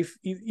my life,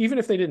 even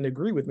if they didn't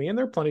agree with me, and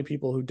there are plenty of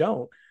people who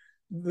don't,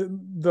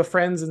 the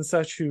friends and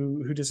such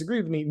who disagree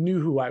with me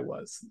knew who I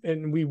was.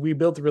 And we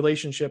built a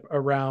relationship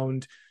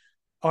around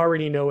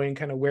already knowing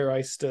kind of where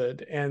I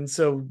stood. And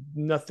so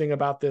nothing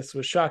about this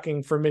was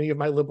shocking. For many of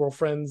my liberal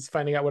friends,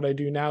 finding out what I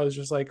do now is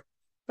just like,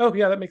 oh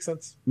yeah, that makes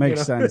sense.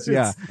 Makes sense.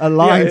 Yeah,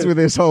 aligns with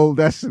this whole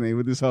destiny.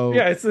 With this whole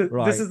This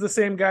is the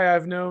same guy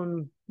I've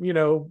known,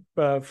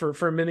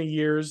 for many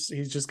years.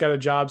 He's just got a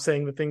job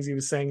saying the things he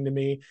was saying to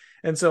me,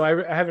 and so I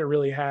haven't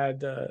really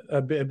had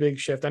a big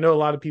shift. I know a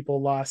lot of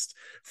people lost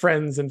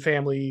friends and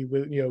family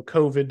with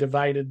COVID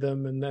divided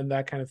them and then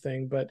that kind of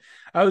thing. But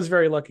I was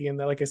very lucky in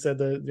that, like I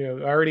said, I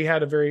already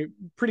had a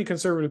pretty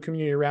conservative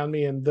community around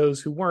me, and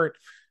those who weren't,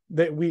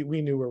 that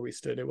we knew where we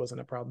stood. It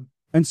wasn't a problem.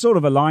 And sort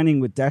of aligning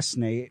with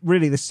destiny,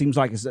 really, this seems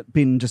like it's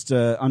been just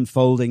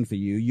unfolding for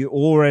you. You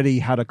already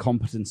had a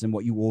competence in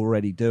what you were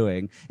already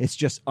doing. It's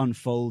just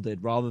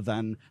unfolded rather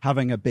than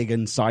having a big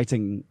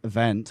inciting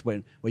event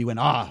where you went,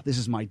 this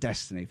is my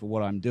destiny for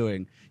what I'm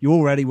doing. You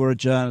already were a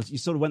journalist. You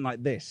sort of went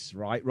like this,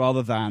 right?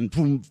 Rather than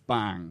boom,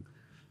 bang.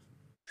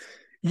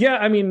 Yeah,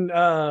 I mean,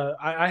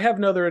 I have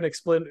no other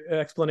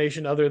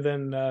explanation other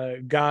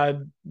than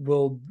God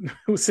will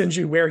send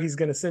you where He's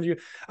going to send you.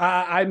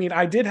 I mean,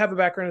 I did have a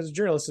background as a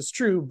journalist, it's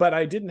true, but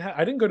I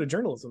didn't go to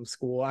journalism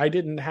school. I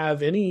didn't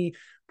have any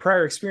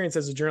prior experience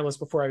as a journalist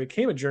before I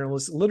became a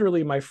journalist.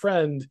 Literally, my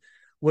friend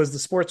was the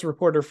sports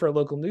reporter for a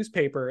local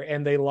newspaper,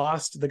 and they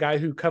lost the guy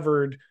who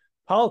covered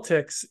local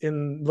politics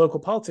in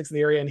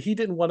the area, and he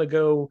didn't want to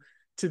go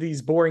to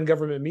these boring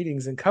government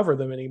meetings and cover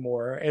them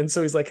anymore. And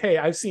so he's like, hey,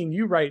 I've seen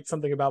you write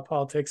something about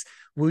politics.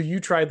 Will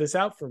you try this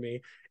out for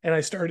me? And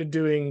I started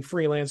doing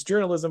freelance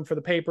journalism for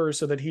the paper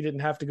so that he didn't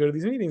have to go to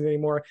these meetings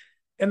anymore.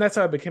 And that's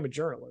how I became a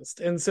journalist.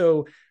 And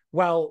so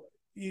while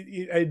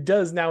it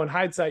does now in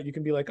hindsight, you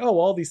can be like, oh,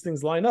 all these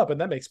things line up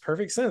and that makes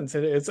perfect sense.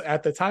 And it's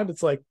at the time,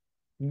 it's like,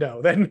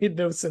 no, that made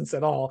no sense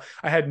at all.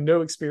 I had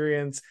no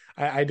experience.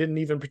 I didn't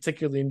even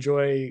particularly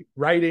enjoy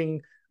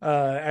writing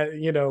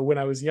when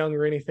I was young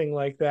or anything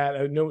like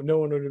that. No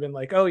one would have been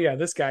like, oh yeah,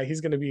 this guy,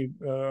 he's going to be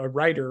a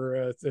writer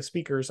or a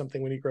speaker or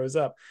something when he grows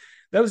up.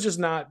 that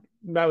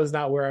was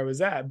not where I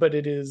was at, but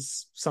it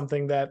is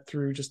something that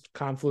through just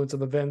confluence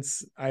of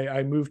events,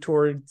 I moved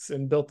towards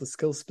and built the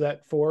skill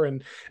set for.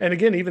 And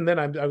again, even then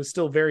I was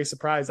still very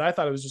surprised. I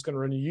thought I was just going to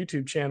run a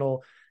YouTube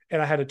channel,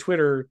 and I had a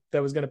Twitter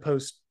that was going to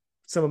post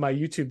some of my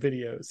YouTube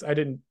videos.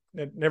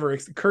 It never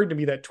occurred to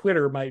me that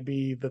Twitter might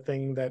be the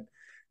thing that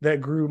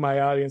grew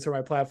my audience or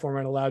my platform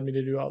and allowed me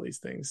to do all these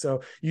things.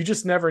 So you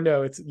just never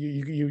know. It's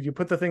you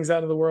put the things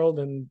out in the world,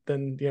 and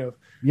then,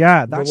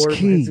 yeah, that's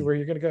key. Where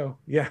you're going to go.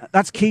 Yeah.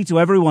 That's key to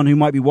everyone who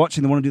might be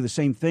watching. They want to do the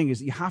same thing, is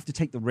you have to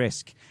take the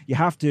risk. You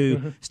have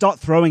to start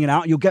throwing it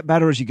out. You'll get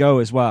better as you go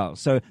as well.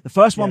 So the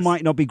first one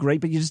might not be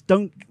great, but you just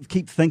don't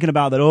keep thinking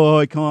about that. Oh,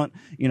 I can't,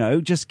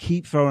 just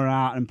keep throwing it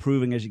out and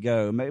improving as you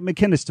go.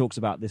 McInnes talks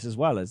about this as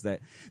well, is that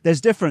there's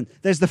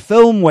the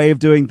film way of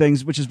doing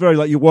things, which is very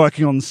like you're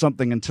working on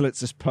something until it's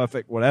this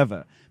perfect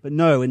whatever. But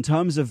no, in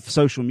terms of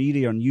social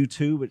media and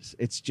YouTube,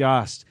 it's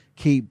just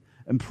keep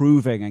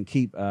improving and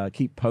keep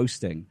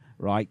posting,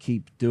 right?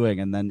 Keep doing,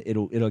 and then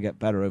it'll get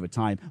better over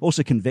time.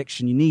 Also,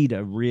 conviction. You need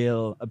a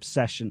real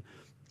obsession.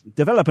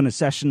 Develop an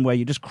obsession where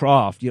you just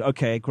craft.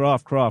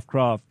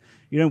 Craft.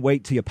 You don't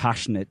wait till you're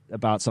passionate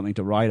about something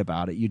to write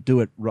about it. You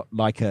do it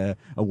like a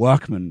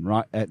workman,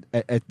 right,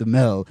 at the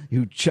mill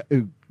who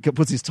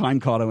puts his time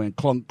card in,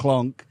 clonk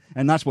clonk,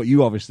 and that's what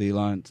you obviously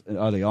learned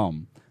early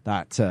on.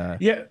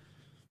 Yeah.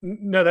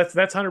 No, that's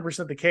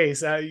 100% the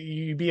case.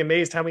 You'd be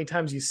amazed how many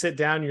times you sit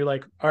down and you're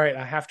like, all right,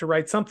 I have to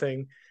write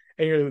something.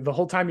 And the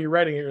whole time you're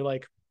writing it, you're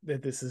like,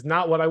 this is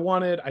not what I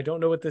wanted. I don't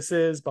know what this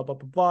is, blah, blah,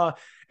 blah, blah.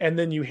 And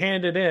then you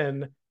hand it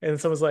in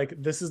and someone's like,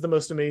 this is the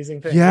most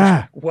amazing thing.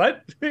 Yeah.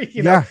 What?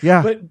 Yeah.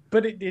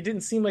 But it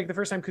didn't seem like the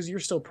first time, because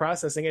you're still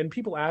processing. And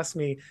people ask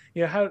me,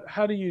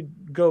 how do you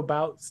go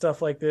about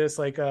stuff like this?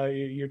 Like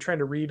you're trying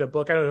to read a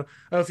book. I don't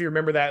know if you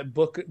remember that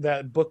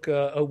book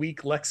a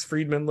week Lex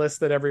Friedman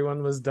list that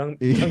everyone was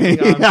dunking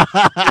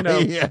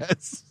on.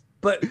 Yes.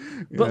 But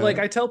like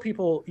I tell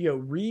people,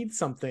 read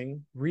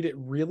something, read it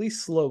really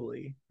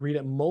slowly, read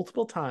it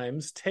multiple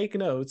times, take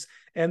notes,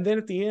 and then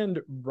at the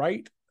end,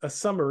 write a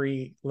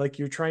summary like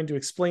you're trying to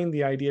explain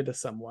the idea to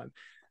someone.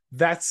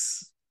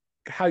 That's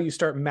how you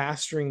start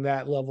mastering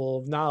that level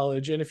of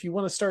knowledge. And if you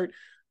want to start,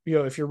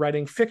 if you're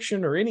writing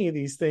fiction or any of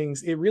these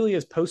things, it really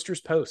is poster's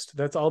post.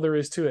 That's all there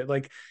is to it.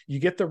 Like you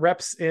get the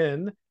reps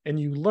in and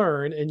you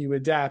learn and you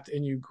adapt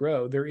and you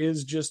grow. There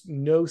is just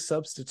no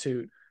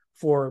substitute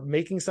for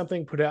making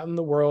something, put out in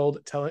the world,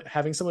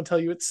 having someone tell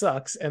you it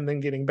sucks, and then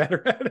getting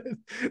better at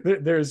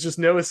it. There's just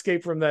no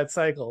escape from that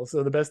cycle.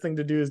 So the best thing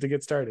to do is to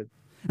get started.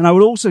 And I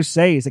would also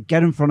say is that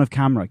get in front of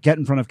camera,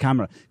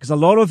 because a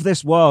lot of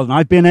this world, and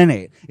I've been in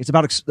it, it's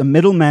about the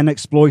middlemen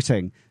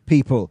exploiting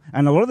people.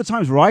 And a lot of the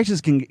times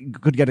writers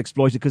could get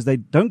exploited because they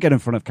don't get in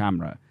front of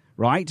camera.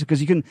 Right?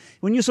 Because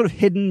when you're sort of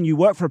hidden, you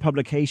work for a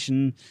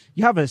publication,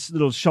 you have a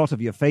little shot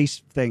of your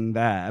face thing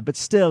there, but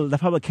still the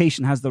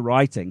publication has the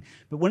writing.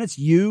 But when it's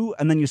you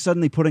and then you're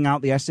suddenly putting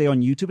out the essay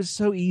on YouTube, it's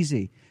so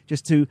easy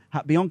just to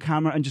be on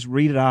camera and just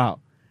read it out.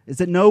 Is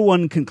that no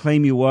one can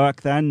claim your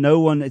work then?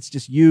 It's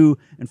just you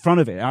in front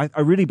of it. I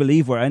really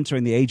believe we're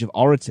entering the age of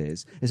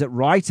orators, is that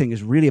writing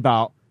is really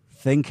about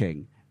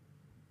thinking.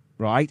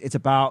 Right? It's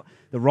about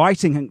the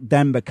writing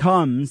then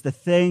becomes the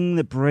thing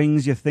that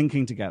brings your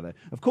thinking together.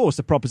 Of course,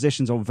 the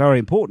propositions are very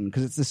important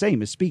because it's the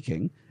same as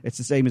speaking. It's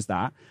the same as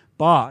that.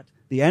 But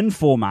the end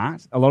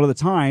format, a lot of the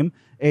time,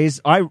 is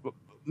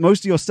most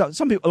of your stuff.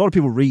 A lot of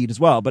people read as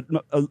well, but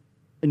and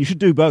you should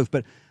do both.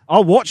 But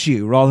I'll watch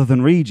you rather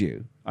than read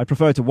you. I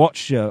prefer to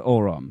watch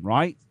Auron,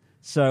 right?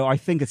 So I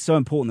think it's so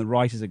important that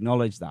writers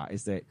acknowledge that.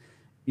 Is that,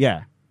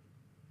 yeah.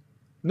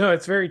 No,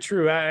 it's very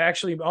true.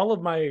 Actually, all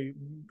of my,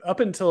 up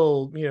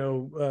until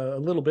a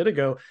little bit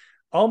ago,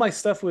 all my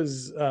stuff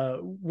was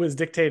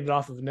dictated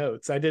off of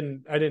notes. I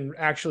didn't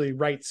actually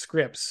write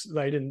scripts.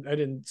 I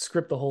didn't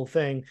script the whole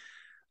thing.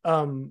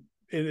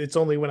 It's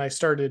only when I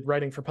started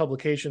writing for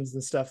publications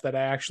and stuff that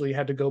I actually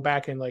had to go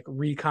back and like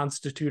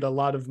reconstitute a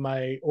lot of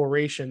my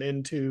oration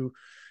into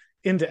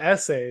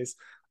essays.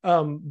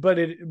 But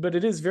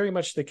it is very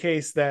much the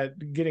case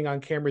that getting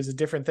on camera is a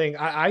different thing.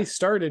 I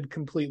started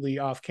completely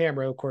off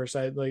camera. Of course,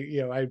 I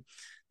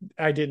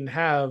didn't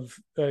have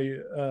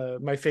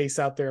my face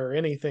out there or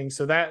anything.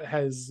 So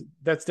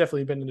that's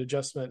definitely been an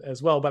adjustment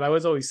as well. But I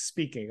was always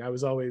speaking. I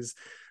was always,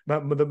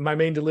 my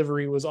main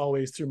delivery was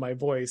always through my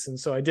voice. And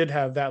so I did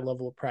have that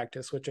level of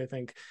practice, which I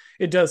think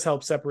it does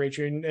help separate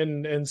you.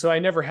 And so I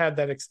never had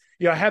that,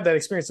 I had that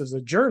experience as a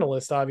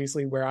journalist,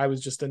 obviously, where I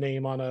was just a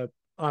name on a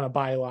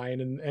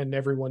byline and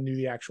everyone knew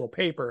the actual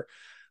paper.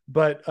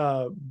 But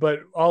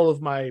all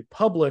of my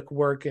public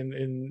work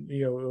and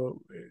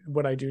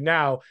what I do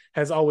now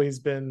has always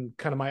been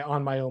kind of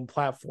on my own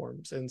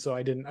platforms. And so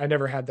I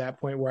never had that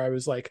point where I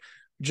was like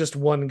just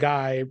one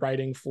guy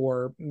writing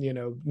for,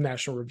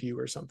 National Review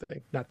or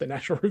something. Not that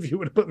National Review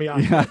would have put me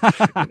on. Yeah.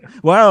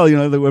 Well,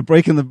 we're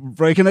breaking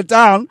it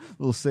down.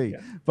 We'll see.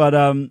 Yeah. But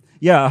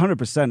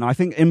 100%. I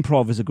think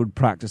improv is a good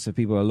practice if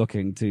people are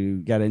looking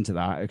to get into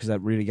that, because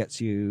that really gets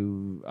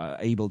you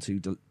able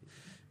to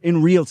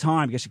in real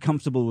time, I guess you're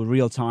comfortable with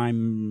real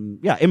time.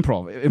 Yeah,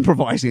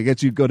 improvising. I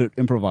guess you're good at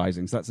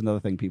improvising. So that's another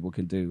thing people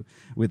can do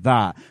with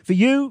that. For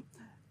you,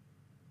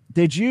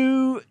 there's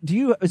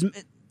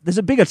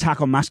a big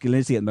attack on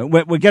masculinity at the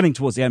moment. We're getting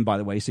towards the end, by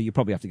the way, so you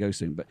probably have to go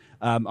soon. But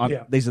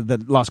these are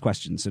the last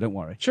questions, so don't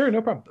worry. Sure,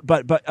 no problem.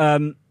 But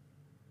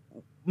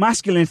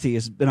masculinity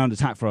has been under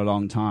attack for a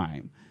long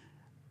time.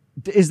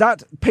 Is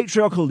that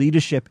patriarchal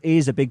leadership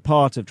is a big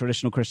part of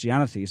traditional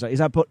Christianity? So is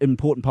that an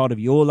important part of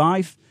your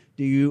life?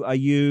 Do you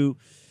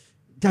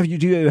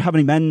have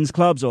any men's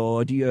clubs,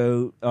 or is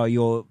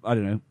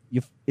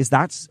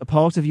that a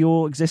part of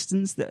your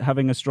existence, that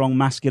having a strong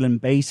masculine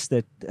base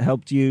that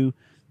helped you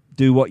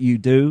do what you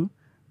do?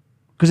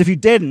 Because if you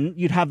didn't,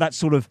 you'd have that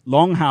sort of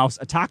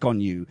longhouse attack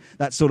on you,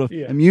 that sort of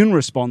immune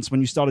response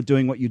when you started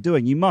doing what you're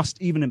doing. You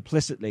must even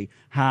implicitly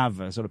have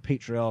a sort of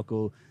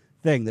patriarchal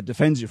thing that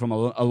defends you from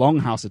a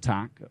longhouse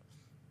attack.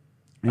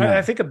 Yeah.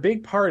 I think a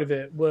big part of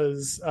it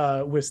was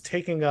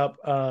taking up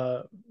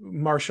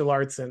martial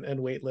arts and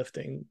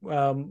weightlifting.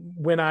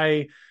 When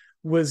I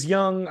was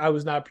young, I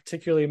was not a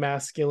particularly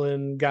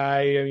masculine guy.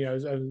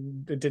 I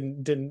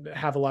didn't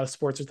have a lot of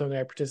sports or something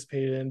I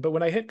participated in. But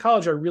when I hit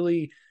college, I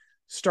really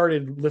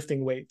started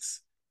lifting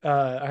weights.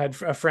 I had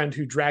a friend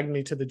who dragged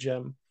me to the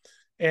gym,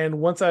 and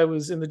once I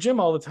was in the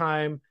gym all the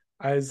time,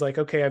 I was like,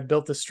 okay, I've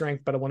built this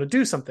strength, but I want to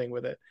do something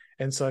with it.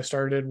 And so I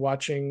started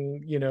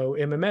watching,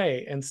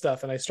 MMA and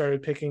stuff. And I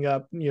started picking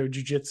up,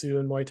 jujitsu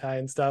and Muay Thai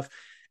and stuff.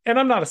 And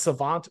I'm not a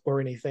savant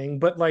or anything,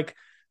 but like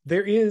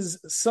there is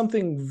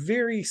something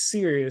very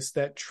serious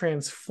that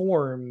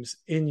transforms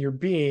in your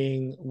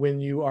being when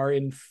you are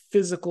in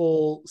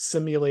physical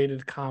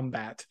simulated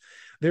combat.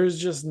 There's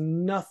just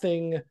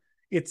nothing.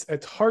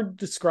 It's hard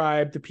to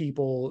describe to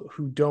people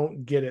who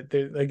don't get it.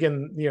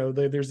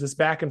 There's this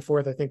back and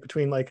forth, I think,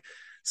 between like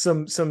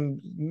some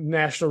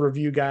National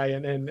Review guy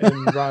and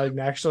raw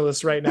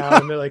nationalists right now,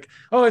 and they're like,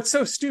 oh, it's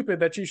so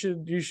stupid that you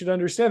should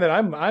understand that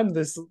I'm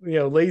this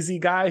lazy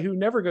guy who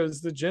never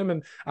goes to the gym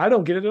and I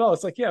don't get it at all.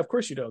 It's like, yeah, of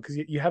course you don't, because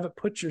you haven't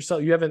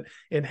you haven't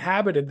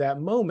inhabited that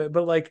moment.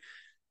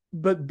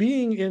 But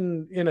being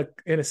in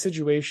a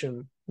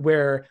situation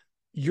where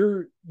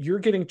you're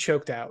getting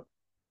choked out,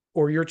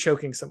 or you're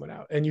choking someone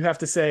out, and you have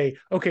to say,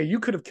 okay, you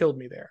could have killed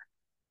me there,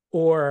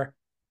 or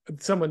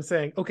someone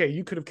saying, okay,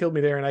 you could have killed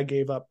me there and I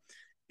gave up.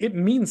 It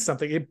means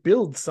something. It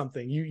builds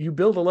something. You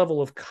build a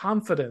level of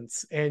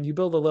confidence, and you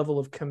build a level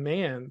of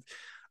command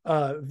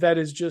that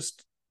is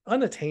just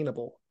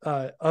unattainable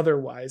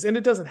otherwise. And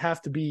it doesn't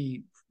have to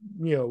be,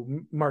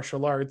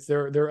 martial arts.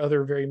 There are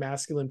other very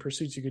masculine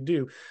pursuits you could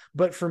do.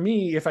 But for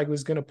me, if I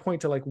was going to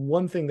point to like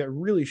one thing that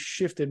really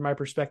shifted my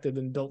perspective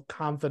and built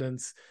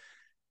confidence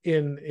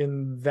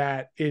in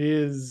that, it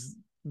is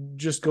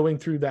just going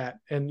through that.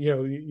 And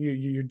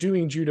you're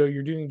doing judo,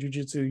 you're doing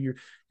jujitsu,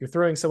 you're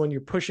throwing someone, you're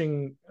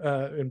pushing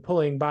and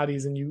pulling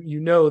bodies, and you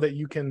know that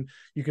you can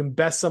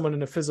best someone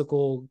in a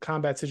physical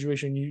combat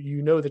situation.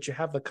 You know that you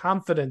have the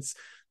confidence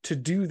to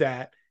do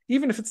that,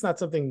 even if it's not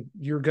something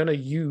you're going to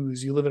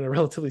use. You live in a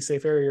relatively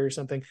safe area or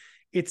something.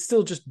 It's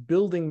still just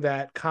building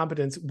that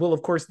competence will,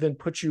 of course, then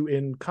put you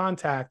in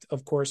contact,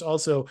 of course,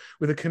 also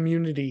with a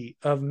community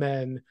of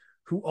men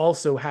who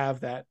also have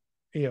that,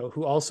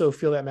 who also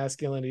feel that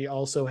masculinity,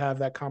 also have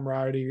that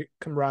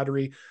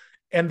camaraderie,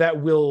 and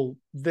that will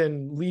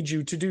then lead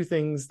you to do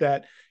things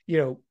that,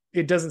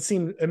 it doesn't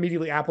seem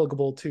immediately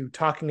applicable to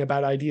talking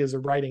about ideas or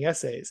writing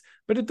essays,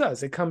 but it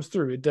does. It comes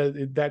through.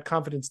 That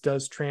confidence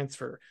does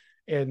transfer,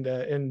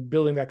 and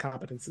building that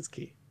competence is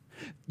key.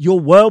 Your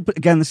world,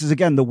 again,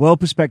 the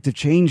world perspective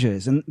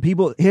changes, and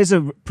people, here's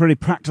a pretty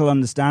practical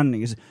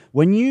understanding, is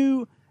when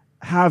you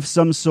have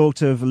some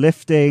sort of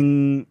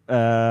lifting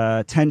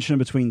tension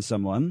between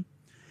someone,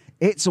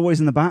 it's always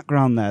in the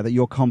background there that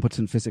you're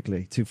competent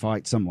physically to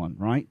fight someone,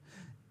 right?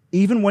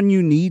 Even when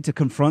you need to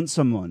confront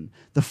someone,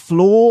 the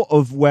flaw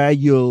of where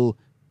you'll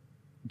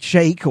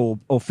shake or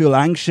feel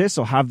anxious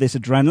or have this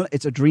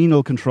it's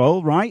adrenal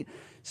control, right?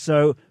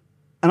 So,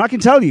 and I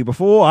can tell you,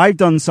 before I've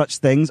done such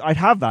things, I'd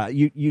have that.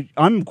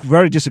 I'm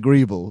very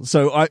disagreeable,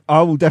 so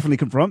I will definitely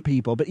confront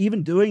people. But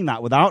even doing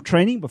that without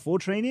training, before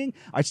training,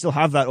 I still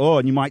have that.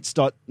 And you might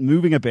start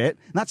moving a bit.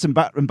 And that's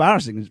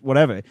embarrassing,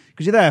 whatever,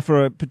 because you're there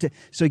for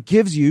so it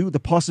gives you the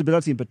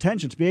possibility and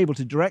potential to be able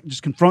to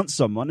just confront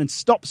someone and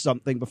stop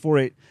something before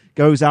it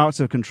goes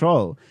out of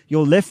control.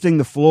 You're lifting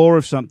the floor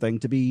of something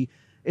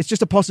it's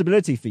just a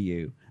possibility for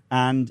you.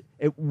 And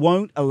it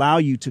won't allow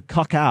you to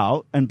cuck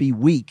out and be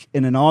weak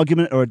in an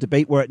argument or a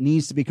debate where it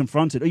needs to be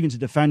confronted, or even to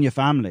defend your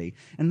family.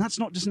 And that's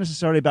not just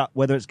necessarily about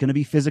whether it's going to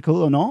be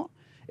physical or not.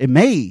 It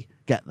may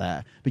get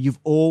there, but you've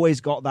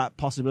always got that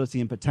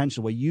possibility and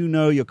potential where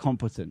you're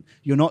competent.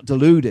 You're not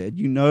deluded.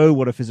 You know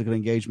what a physical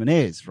engagement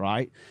is,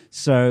 right?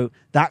 So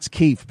that's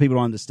key for people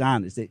to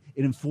understand, is that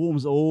it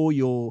informs all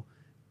your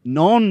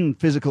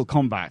non-physical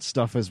combat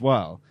stuff as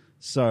well.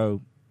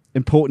 So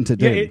important to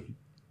do.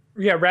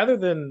 Rather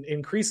than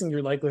increasing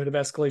your likelihood of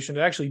escalation,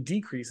 it actually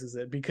decreases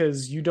it,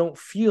 because you don't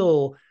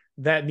feel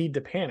that need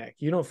to panic.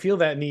 You don't feel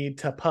that need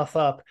to puff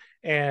up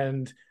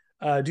and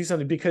do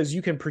something because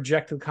you can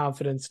project the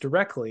confidence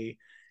directly.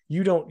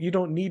 You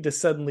don't need to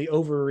suddenly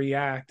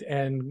overreact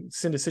and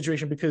send a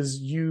situation because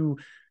you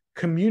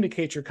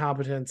communicate your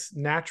competence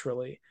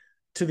naturally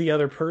to the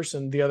other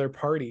person, the other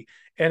party.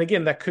 And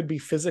again, that could be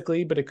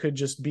physically, but it could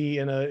just be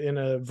in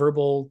a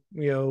verbal,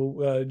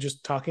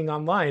 just talking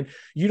online.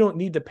 You don't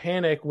need to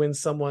panic when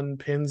someone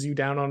pins you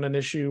down on an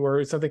issue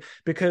or something,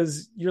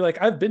 because you're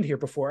like, I've been here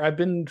before. I've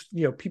been,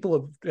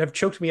 people have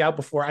choked me out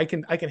before. I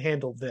can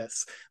handle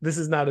this. This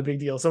is not a big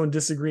deal. Someone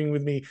disagreeing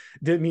with me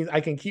means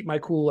I can keep my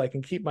cool. I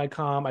can keep my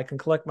calm. I can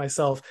collect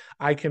myself.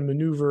 I can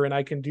maneuver, and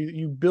I can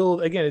you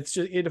build again. It's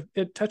just,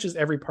 it touches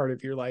every part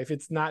of your life.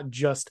 It's not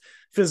just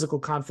physical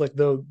conflict,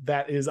 though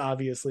that is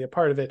obviously a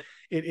part of it.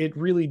 It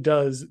really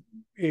does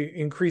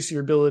increase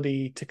your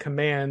ability to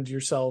command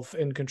yourself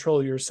and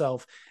control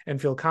yourself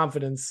and feel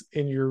confidence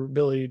in your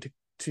ability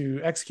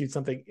to execute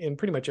something in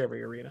pretty much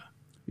every arena.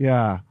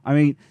 Yeah, I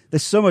mean,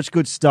 there's so much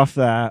good stuff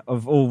there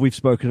of all we've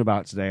spoken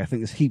about today. I think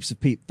there's heaps of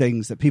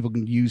things that people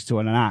can use to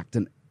enact,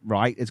 and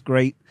right, it's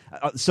great.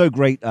 So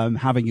great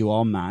having you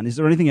on, man. Is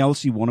there anything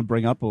else you want to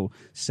bring up or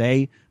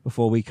say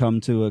before we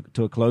come to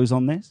a close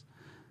on this?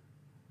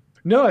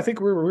 No, I think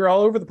we're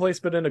all over the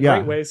place, but in a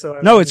great way. So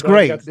it's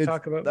great.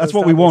 That's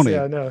what we wanted.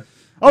 Yeah, no.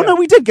 No,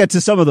 we did get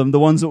to some of them, the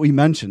ones that we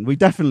mentioned. We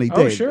definitely did.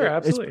 Oh, sure,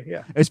 absolutely.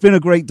 It's been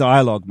a great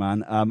dialogue,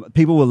 man.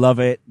 People will love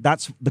it.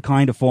 That's the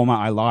kind of format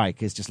I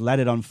like, is just let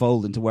it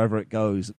unfold into wherever it goes.